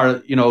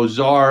 Czar, Vice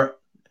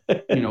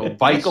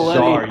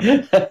Czar,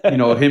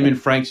 him and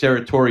Frank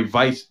Serratori,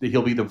 Vice,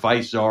 he'll be the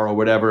Vice Czar or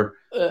whatever.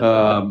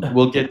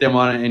 We'll get them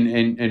on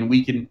and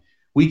we can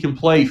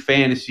play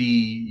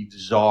Fantasy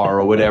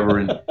Czar or whatever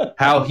and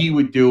how he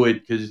would do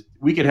it, because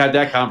we could have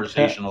that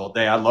conversation all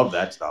day. I love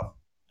that stuff.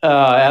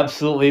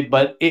 Absolutely.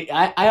 But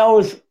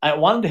I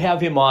wanted to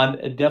have him on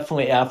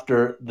definitely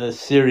after the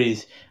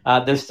series.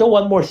 There's still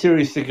one more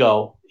series to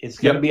go. It's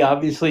going to be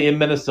obviously in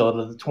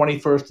Minnesota, the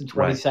 21st and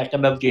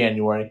 22nd of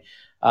January.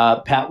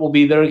 Pat will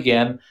be there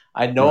again.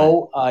 I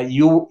know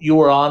you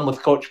were on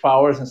with Coach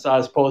Powers and saw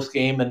his post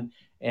game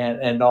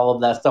and all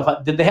of that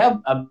stuff. Did they have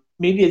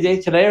media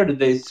day today, or did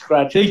they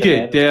scratch They it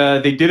did.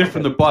 today? They did it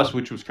from the bus,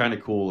 which was kind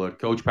of cool.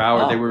 Coach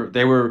Power. Oh.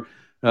 They were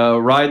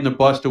riding the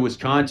bus to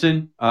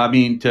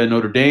to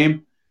Notre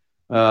Dame.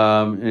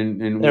 And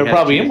They were we had a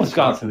probably in chance to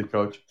talk Wisconsin. to the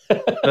coach.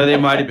 They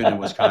might have been in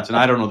Wisconsin.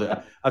 I don't know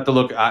that. I have to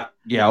look.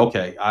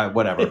 Okay.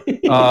 Whatever.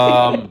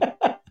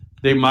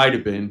 They might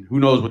have been. Who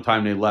knows what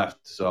time they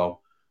left? So,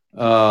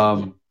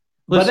 But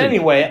listen,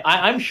 anyway,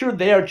 I'm sure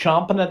they are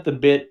chomping at the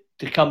bit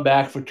to come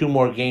back for 2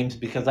 more games,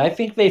 because I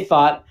think they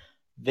thought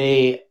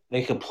they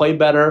could play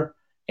better,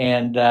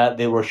 and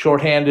they were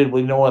shorthanded.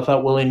 We know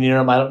without Willie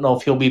Needham. I don't know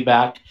if he'll be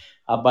back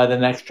by the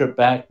next trip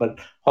back, but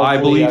hopefully I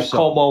believe so.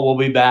 Como will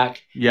be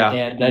back, Yeah,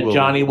 and he will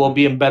Johnny be. will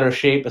be in better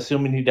shape,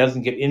 assuming he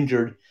doesn't get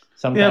injured.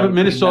 Yeah, but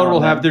Minnesota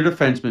will have their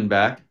defensemen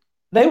back.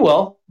 They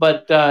will,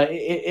 but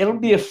it'll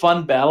be a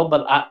fun battle.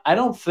 But I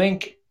don't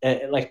think,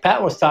 like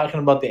Pat was talking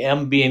about the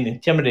M being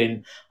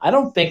intimidating, I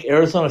don't think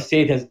Arizona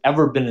State has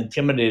ever been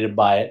intimidated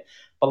by it.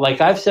 But like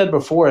I've said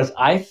before, is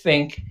I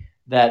think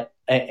that,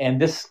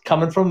 and this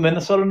coming from a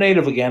Minnesota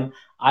native again,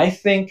 I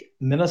think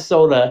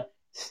Minnesota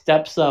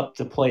steps up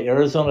to play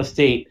Arizona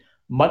State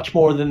much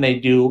more than they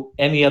do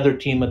any other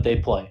team that they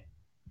play.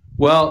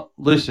 Well,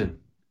 listen,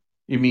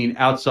 you mean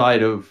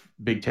outside of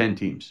Big Ten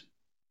teams?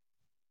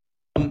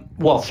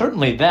 Well,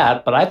 certainly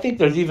that, but I think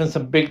there's even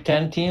some Big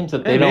Ten teams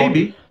that they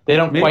Maybe.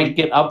 don't quite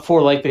get up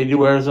for like they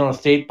do Arizona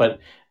State. But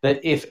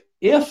that if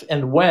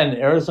and when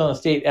Arizona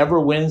State ever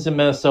wins in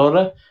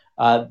Minnesota,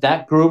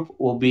 that group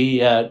will be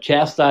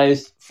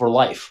chastised for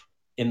life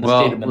in the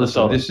state of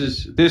Minnesota.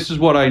 Listen, this is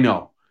what I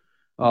know.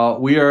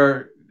 We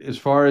are, as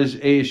far as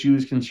ASU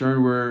is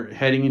concerned, we're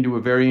heading into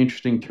a very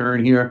interesting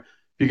turn here,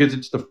 because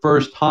it's the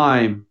first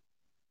time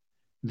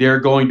they're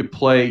going to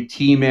play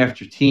team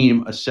after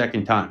team a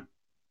second time.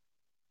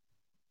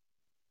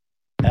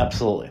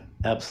 Absolutely.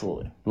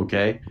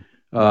 Okay,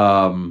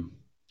 and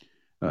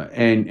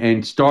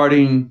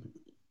starting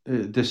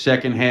the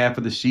second half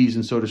of the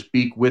season, so to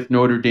speak, with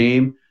Notre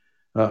Dame,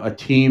 a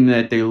team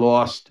that they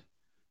lost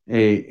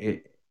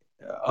a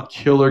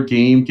killer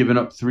game, giving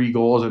up 3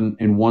 goals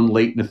and one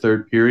late in the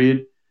third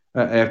period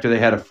after they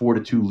had a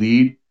 4-2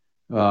 lead.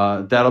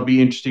 That'll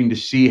be interesting to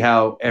see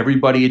how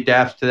everybody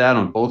adapts to that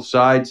on both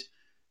sides,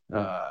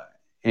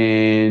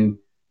 and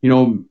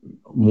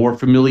more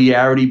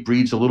familiarity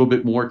breeds a little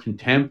bit more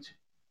contempt.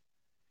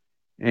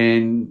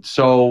 And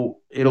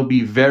so it'll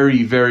be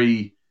very,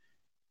 very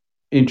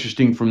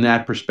interesting from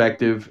that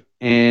perspective.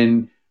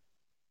 And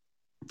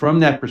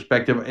from that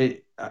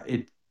perspective,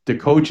 the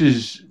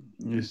coaches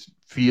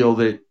feel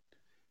that,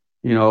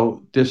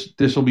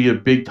 this will be a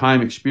big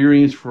time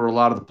experience for a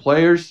lot of the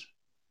players.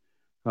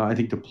 I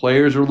think the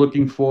players are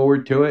looking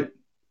forward to it.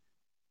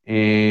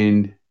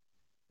 And,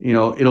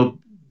 it'll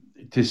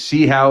to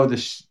see how the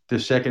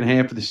second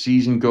half of the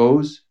season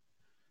goes,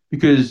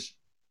 because,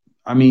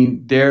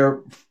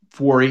 they're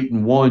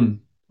 4-8-1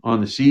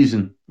 on the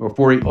season, or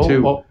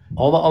 4-8-2. Oh,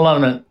 hold on a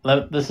minute.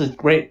 This is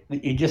great.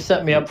 You just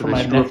set me up for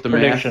my next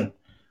prediction.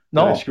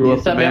 No,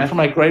 you set me up for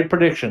my great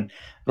prediction.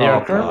 They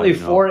are currently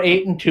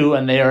 4-8-2,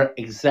 and they are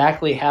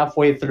exactly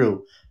halfway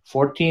through,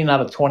 14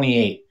 out of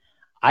 28.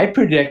 I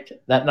predict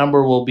that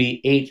number will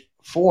be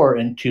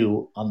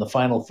 8-4-2 on the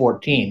final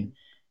 14.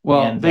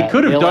 Well, and they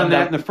could have done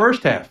that in the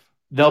first half.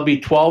 They'll be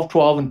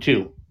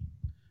 12-12-2.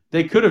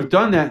 They could have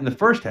done that in the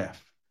first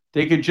half.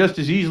 They could just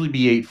as easily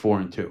be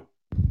 8-4-2.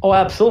 Oh,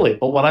 absolutely.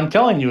 But what I'm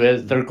telling you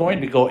is they're going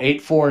to go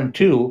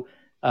 8-4-2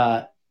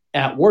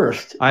 at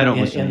worst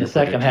in the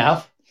second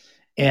half.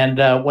 And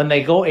when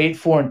they go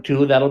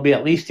 8-4-2, that'll be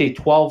at least a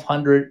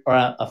 1,200 or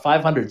a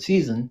 500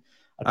 season,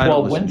 a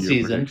 12-win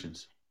season.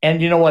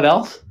 And you know what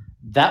else?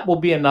 That will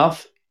be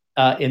enough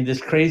in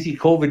this crazy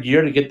COVID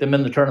year to get them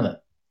in the tournament.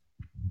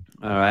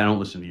 I don't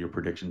listen to your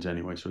predictions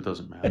anyway, so it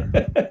doesn't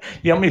matter.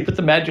 You want me to put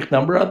the magic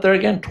number out there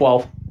again?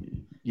 12.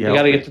 Yeah, you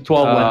got to get to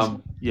 12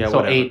 wins. Yeah, so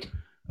whatever. 8.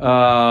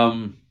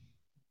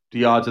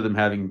 The odds of them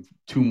having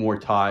 2 more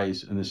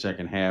ties in the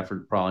second half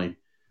are probably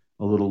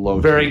a little low.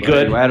 Very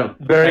good.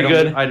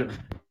 Anyway,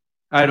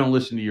 I don't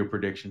listen to your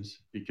predictions,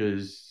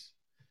 because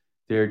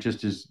they're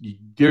just as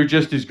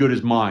good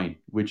as mine,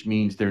 which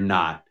means they're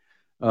not.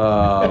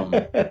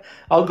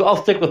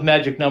 I'll stick with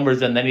magic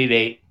numbers, and then eat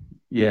 8.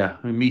 Yeah,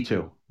 me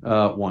too.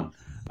 1.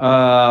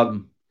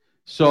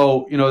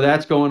 So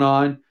that's going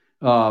on,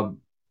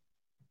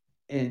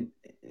 and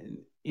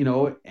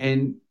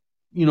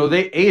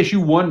ASU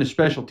won the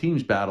special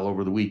teams battle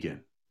over the weekend.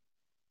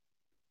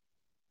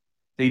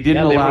 They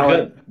didn't allow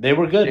it. They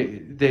were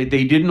good. They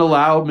didn't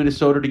allow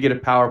Minnesota to get a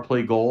power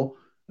play goal,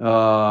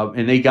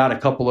 and they got a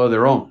couple of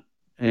their own.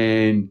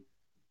 And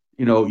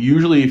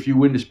usually if you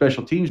win the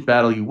special teams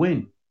battle, you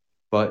win,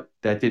 but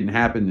that didn't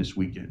happen this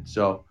weekend.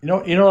 So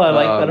what I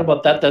like that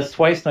about that. That's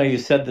twice now you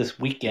said this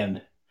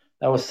weekend.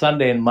 That was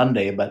Sunday and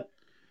Monday, but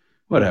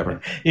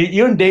whatever.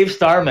 You and Dave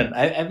Starman,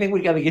 I think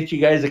we got to get you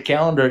guys a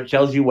calendar that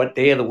tells you what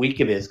day of the week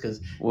it is, because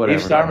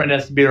Dave Starman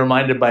has to be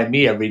reminded by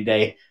me every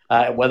day,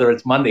 whether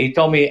it's Monday. I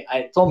told me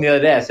the other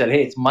day, I said,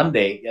 hey, it's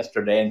Monday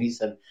yesterday, and he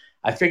said,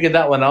 I figured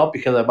that one out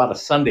because I bought a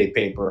Sunday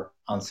paper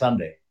on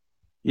Sunday.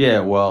 Yeah,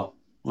 well,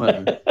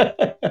 whatever.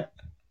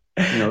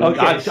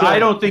 Okay, I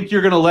don't think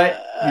you're going to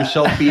let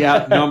yourself be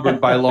outnumbered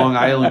by Long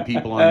Island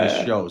people on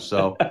this show.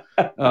 So,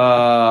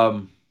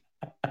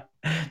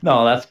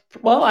 no,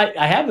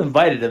 I have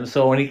invited him,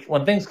 so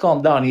when things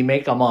calm down, he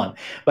may come on.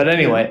 But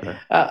anyway,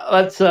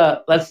 let's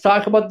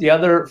talk about the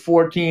other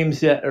four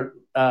teams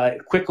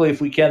quickly,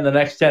 if we can, the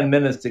next 10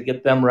 minutes to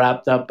get them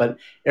wrapped up. But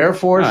Air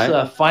Force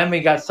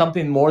finally got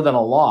something more than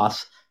a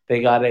loss.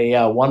 They got a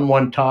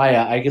 1-1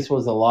 tie. I guess it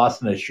was a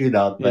loss in a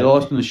shootout. They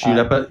lost in the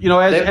shootout, but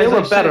they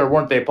were better,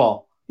 weren't they,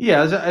 Paul?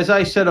 Yeah, as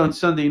I said on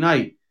Sunday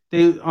night,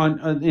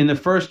 in the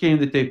first game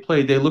that they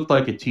played, they looked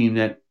like a team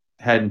that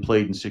hadn't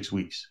played in 6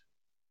 weeks.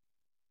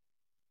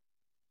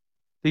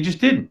 They just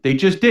didn't. They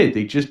just did.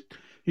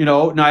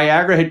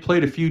 Niagara had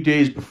played a few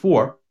days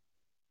before,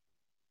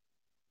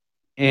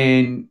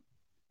 and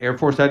Air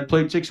Force hadn't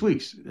played 6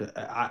 weeks.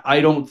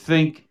 I don't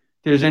think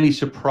there's any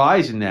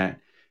surprise in that.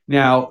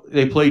 Now,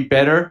 they played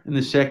better in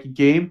the second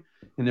game,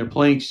 and they're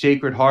playing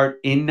Sacred Heart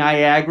in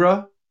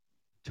Niagara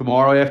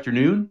tomorrow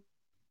afternoon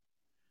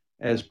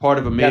as part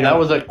of a Yeah, that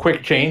was a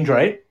quick change,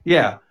 right?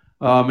 Yeah.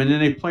 And then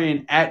they're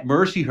playing at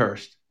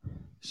Mercyhurst.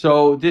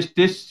 So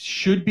this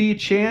should be a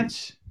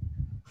chance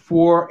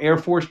for Air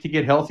Force to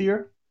get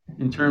healthier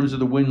in terms of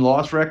the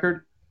win-loss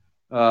record.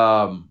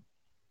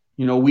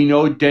 We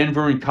know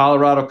Denver and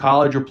Colorado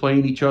College are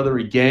playing each other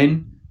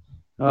again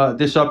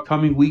this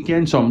upcoming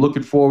weekend, so I'm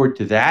looking forward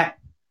to that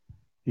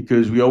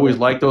because we always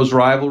like those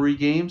rivalry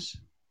games.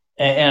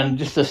 And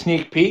just a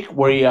sneak peek,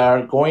 we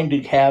are going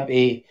to have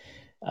a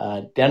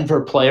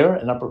Denver player,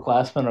 an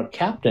upperclassman or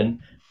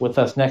captain, with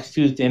us next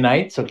Tuesday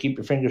night, so keep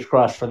your fingers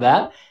crossed for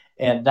that.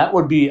 And that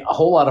would be a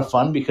whole lot of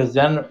fun because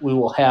then we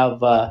will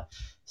have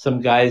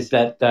some guys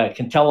that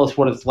can tell us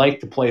what it's like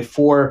to play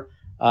 4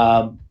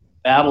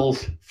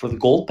 battles for the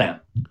gold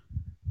pan.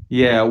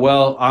 Yeah,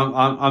 well,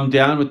 I'm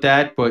down with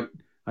that, but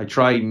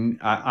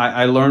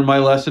I learned my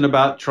lesson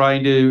about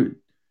trying to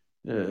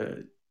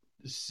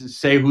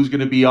say who's going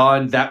to be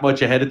on that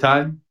much ahead of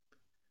time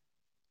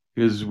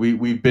because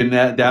we've been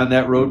down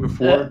that road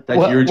before.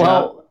 That's your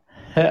job.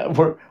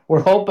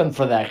 We're hoping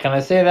for that. Can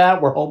I say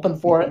that? We're hoping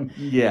for it?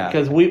 Yeah.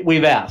 Because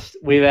we've asked.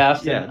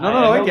 Yeah.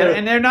 No, I get it.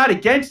 And they're not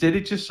against it.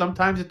 It's just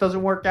sometimes it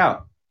doesn't work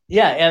out.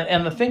 Yeah,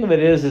 and the thing of it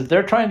is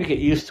they're trying to get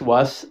used to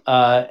us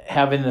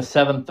having the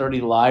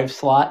 7:30 live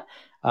slot.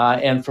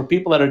 And for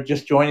people that are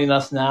just joining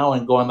us now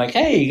and going like,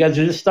 hey, you guys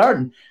are just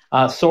starting.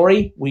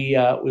 Sorry, we've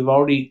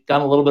already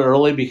done a little bit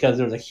early because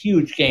there's a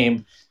huge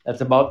game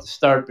that's about to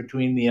start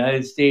between the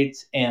United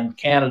States and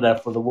Canada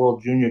for the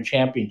World Junior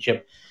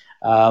Championship.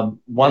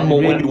 One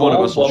will win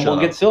gold, one will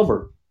get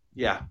silver.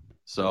 Yeah.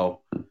 So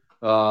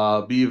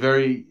it'll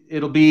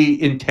be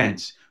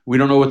intense. We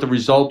don't know what the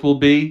result will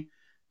be.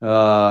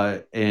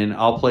 And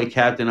I'll play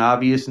Captain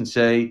Obvious and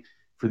say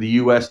for the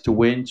U.S. to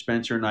win,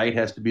 Spencer Knight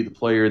has to be the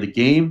player of the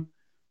game.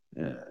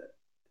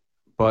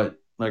 But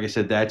like I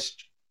said, that's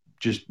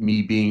just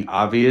me being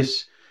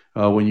obvious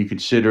when you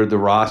consider the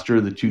roster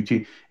of the two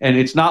teams. And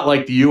it's not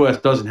like the U.S.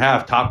 doesn't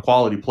have top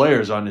quality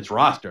players on its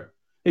roster.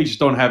 They just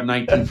don't have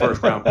 19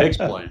 first-round picks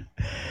playing.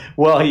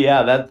 Well,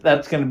 yeah,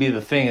 that's going to be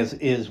the thing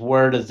is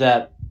where does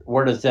that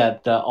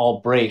all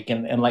break?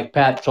 And like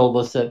Pat told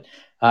us that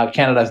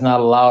Canada's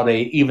not allowed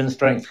a even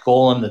strength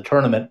goal in the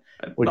tournament,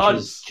 which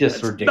is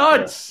just ridiculous.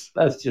 Nuts.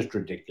 That's just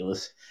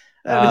ridiculous.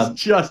 That is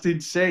just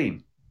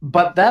insane.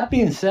 But that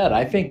being said,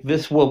 I think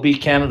this will be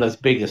Canada's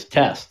biggest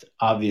test.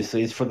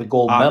 Obviously, it's for the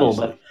gold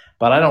medal,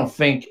 but I don't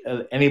think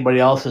anybody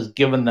else has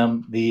given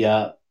them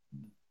the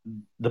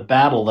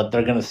battle that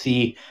they're going to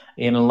see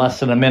in less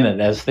than a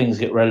minute as things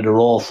get ready to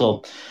roll.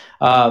 So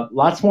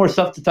lots more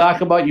stuff to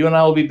talk about. You and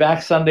I will be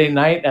back Sunday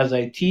night, as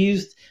I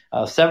teased,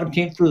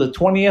 17th through the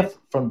 20th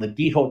from the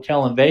D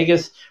Hotel in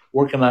Vegas,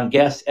 working on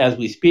guests as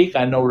we speak.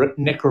 I know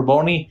Nick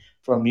Riboni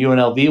from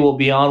UNLV will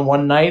be on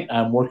one night.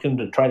 I'm working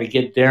to try to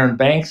get Darren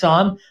Banks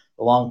on,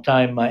 the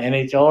longtime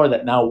NHLer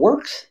that now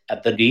works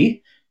at the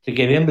D, to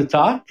get him to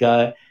talk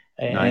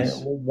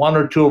Nice. one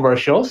or two of our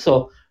shows.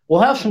 So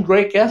we'll have some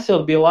great guests.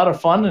 It'll be a lot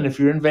of fun. And if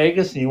you're in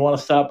Vegas and you want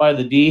to stop by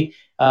the D,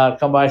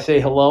 come by, say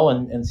hello,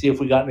 and see if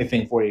we got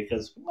anything for you,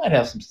 because we might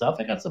have some stuff.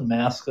 I got some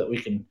masks that we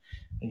can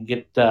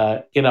get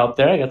out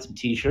there. I got some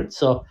T-shirts.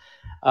 So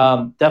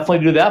definitely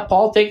do that.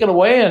 Paul, take it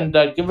away and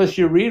give us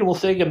your read. We'll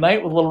say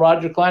goodnight with little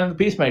Roger Klein and the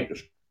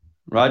Peacemakers.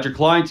 Roger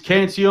Klein's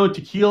Cancion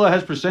Tequila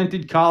has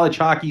presented College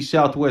Hockey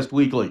Southwest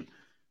Weekly.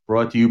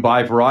 Brought to you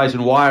by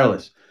Verizon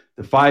Wireless,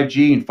 the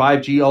 5G and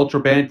 5G Ultra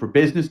Band for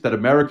business that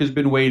America's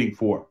been waiting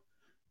for.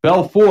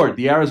 Bell Ford,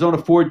 the Arizona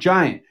Ford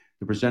Giant,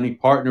 the presenting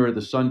partner of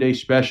the Sunday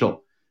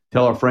Special.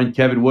 Tell our friend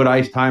Kevin Wood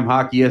Ice Time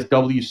Hockey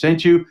SW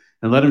sent you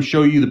and let him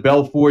show you the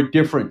Bell Ford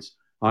difference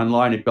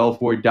online at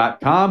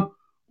bellford.com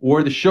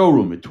or the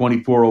showroom at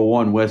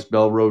 2401 West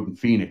Bell Road in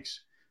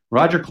Phoenix.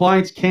 Roger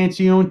Klein's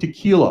Cancion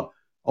Tequila,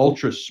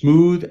 ultra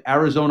smooth,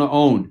 Arizona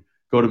owned.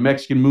 Go to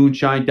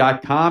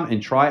MexicanMoonshine.com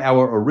and try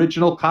our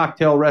original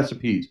cocktail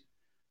recipes.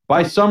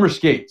 Buy summer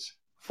skates.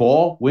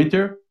 Fall,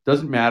 winter,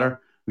 doesn't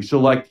matter. We still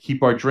like to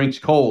keep our drinks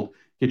cold.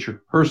 Get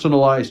your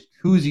personalized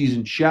koozies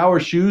and shower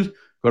shoes.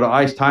 Go to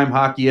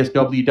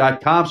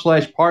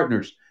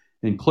IcetimeHockeySW.com/partners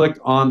and click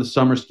on the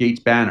Summer Skates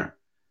banner.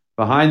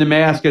 Behind the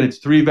Mask and its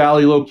 3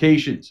 Valley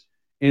locations,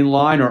 in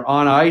line or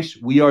on ice,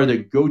 we are the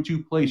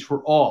go-to place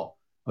for all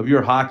of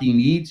your hockey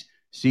needs.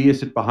 See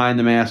us at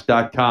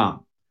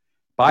BehindTheMask.com.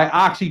 By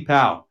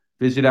OxyPow.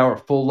 Visit our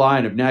full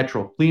line of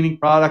natural cleaning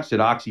products at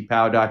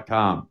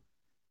OxyPow.com.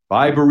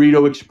 By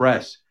Burrito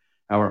Express.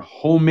 Our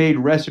homemade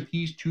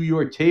recipes to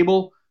your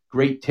table.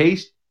 Great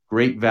taste,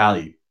 great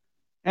value.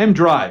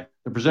 M-Drive,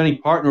 the presenting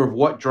partner of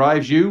What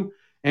Drives You.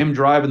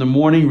 M-Drive in the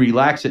morning,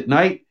 relax at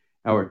night.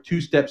 Our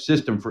 2-step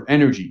system for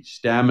energy,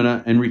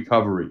 stamina, and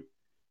recovery.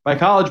 By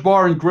College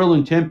Bar and Grill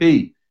in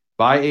Tempe.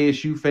 By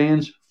ASU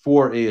fans,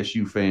 for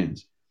ASU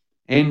fans.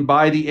 And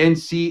by the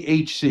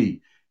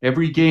NCHC.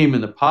 Every game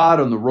in the pod,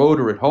 on the road,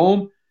 or at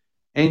home.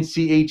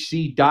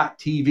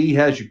 NCHC.TV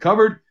has you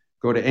covered.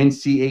 Go to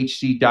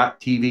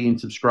NCHC.TV and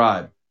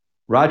subscribe.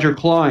 Roger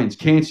Klein's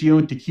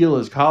Cancion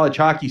Tequila's College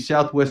Hockey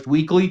Southwest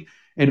Weekly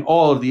and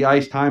all of the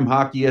Ice Time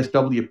Hockey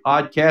SW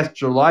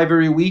podcasts are live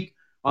every week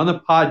on the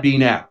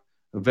Podbean app.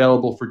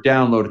 Available for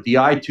download at the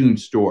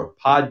iTunes Store,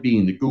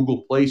 Podbean, the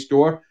Google Play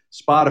Store,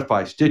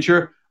 Spotify,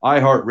 Stitcher,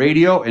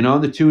 iHeartRadio, and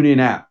on the TuneIn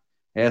app.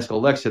 Ask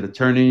Alexa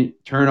to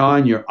turn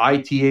on your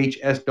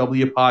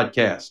ITHSW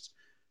podcasts.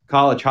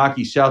 College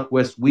Hockey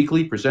Southwest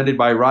Weekly, presented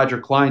by Roger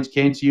Klein's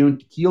Cancion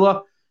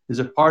Tequila, is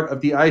a part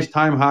of the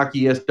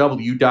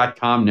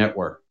IcetimeHockeySW.com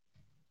network.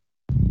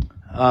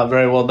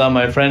 Very well done,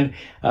 my friend.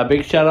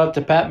 Big shout out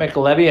to Pat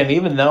Micheletti. And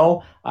even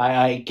though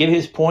I get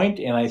his point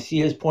and I see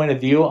his point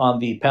of view on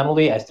the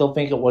penalty, I still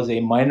think it was a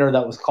minor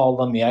that was called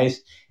on the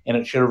ice, and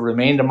it should have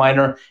remained a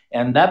minor.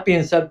 And that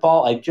being said,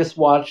 Paul, I just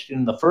watched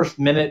in the first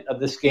minute of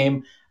this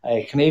game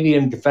a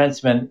Canadian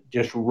defenseman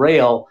just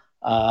rail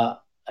a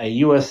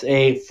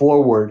USA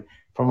forward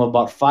from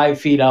about 5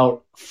 feet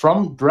out,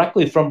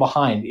 directly from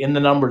behind, in the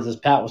numbers as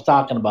Pat was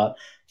talking about,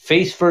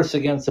 face first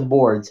against the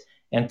boards.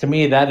 And to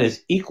me, that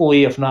is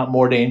equally, if not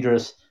more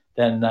dangerous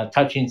than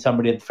touching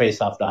somebody at the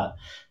faceoff dot.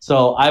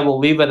 So I will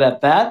leave it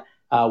at that.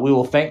 We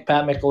will thank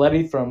Pat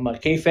Micheletti from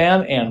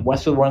KFan and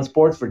Westwood One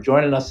Sports for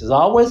joining us as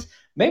always.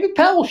 Maybe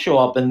Pat will show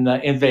up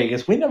in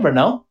Vegas. We never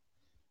know.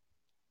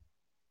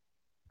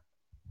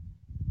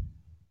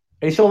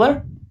 Are you still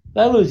there? Did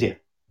I lose you?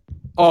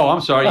 Oh, I'm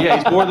sorry. Yeah,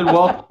 he's more than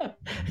welcome.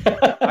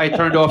 I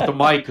turned off the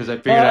mic because I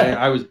figured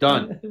I was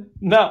done.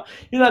 No,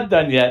 you're not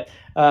done yet.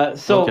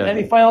 Okay.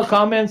 Any final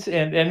comments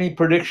and any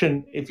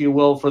prediction, if you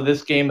will, for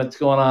this game that's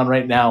going on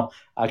right now,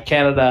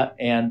 Canada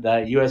and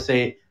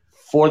USA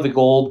for the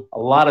gold? A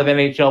lot of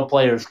NHL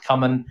players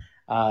coming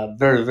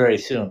very, very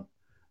soon.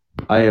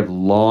 I have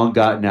long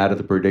gotten out of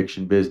the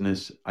prediction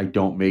business. I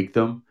don't make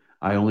them.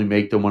 I only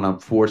make them when I'm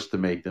forced to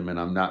make them, and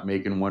I'm not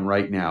making one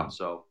right now.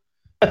 So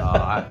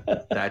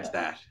that's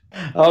that.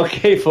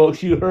 Okay,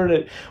 folks, you heard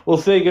it. We'll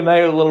say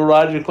goodnight with a little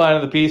Roger Klein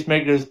of the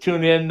Peacemakers.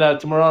 Tune in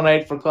tomorrow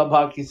night for Club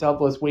Hockey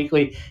Southwest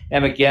Weekly,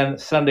 and again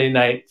Sunday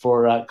night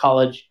for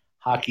College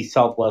Hockey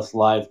Southwest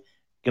Live.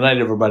 Good night,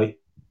 everybody.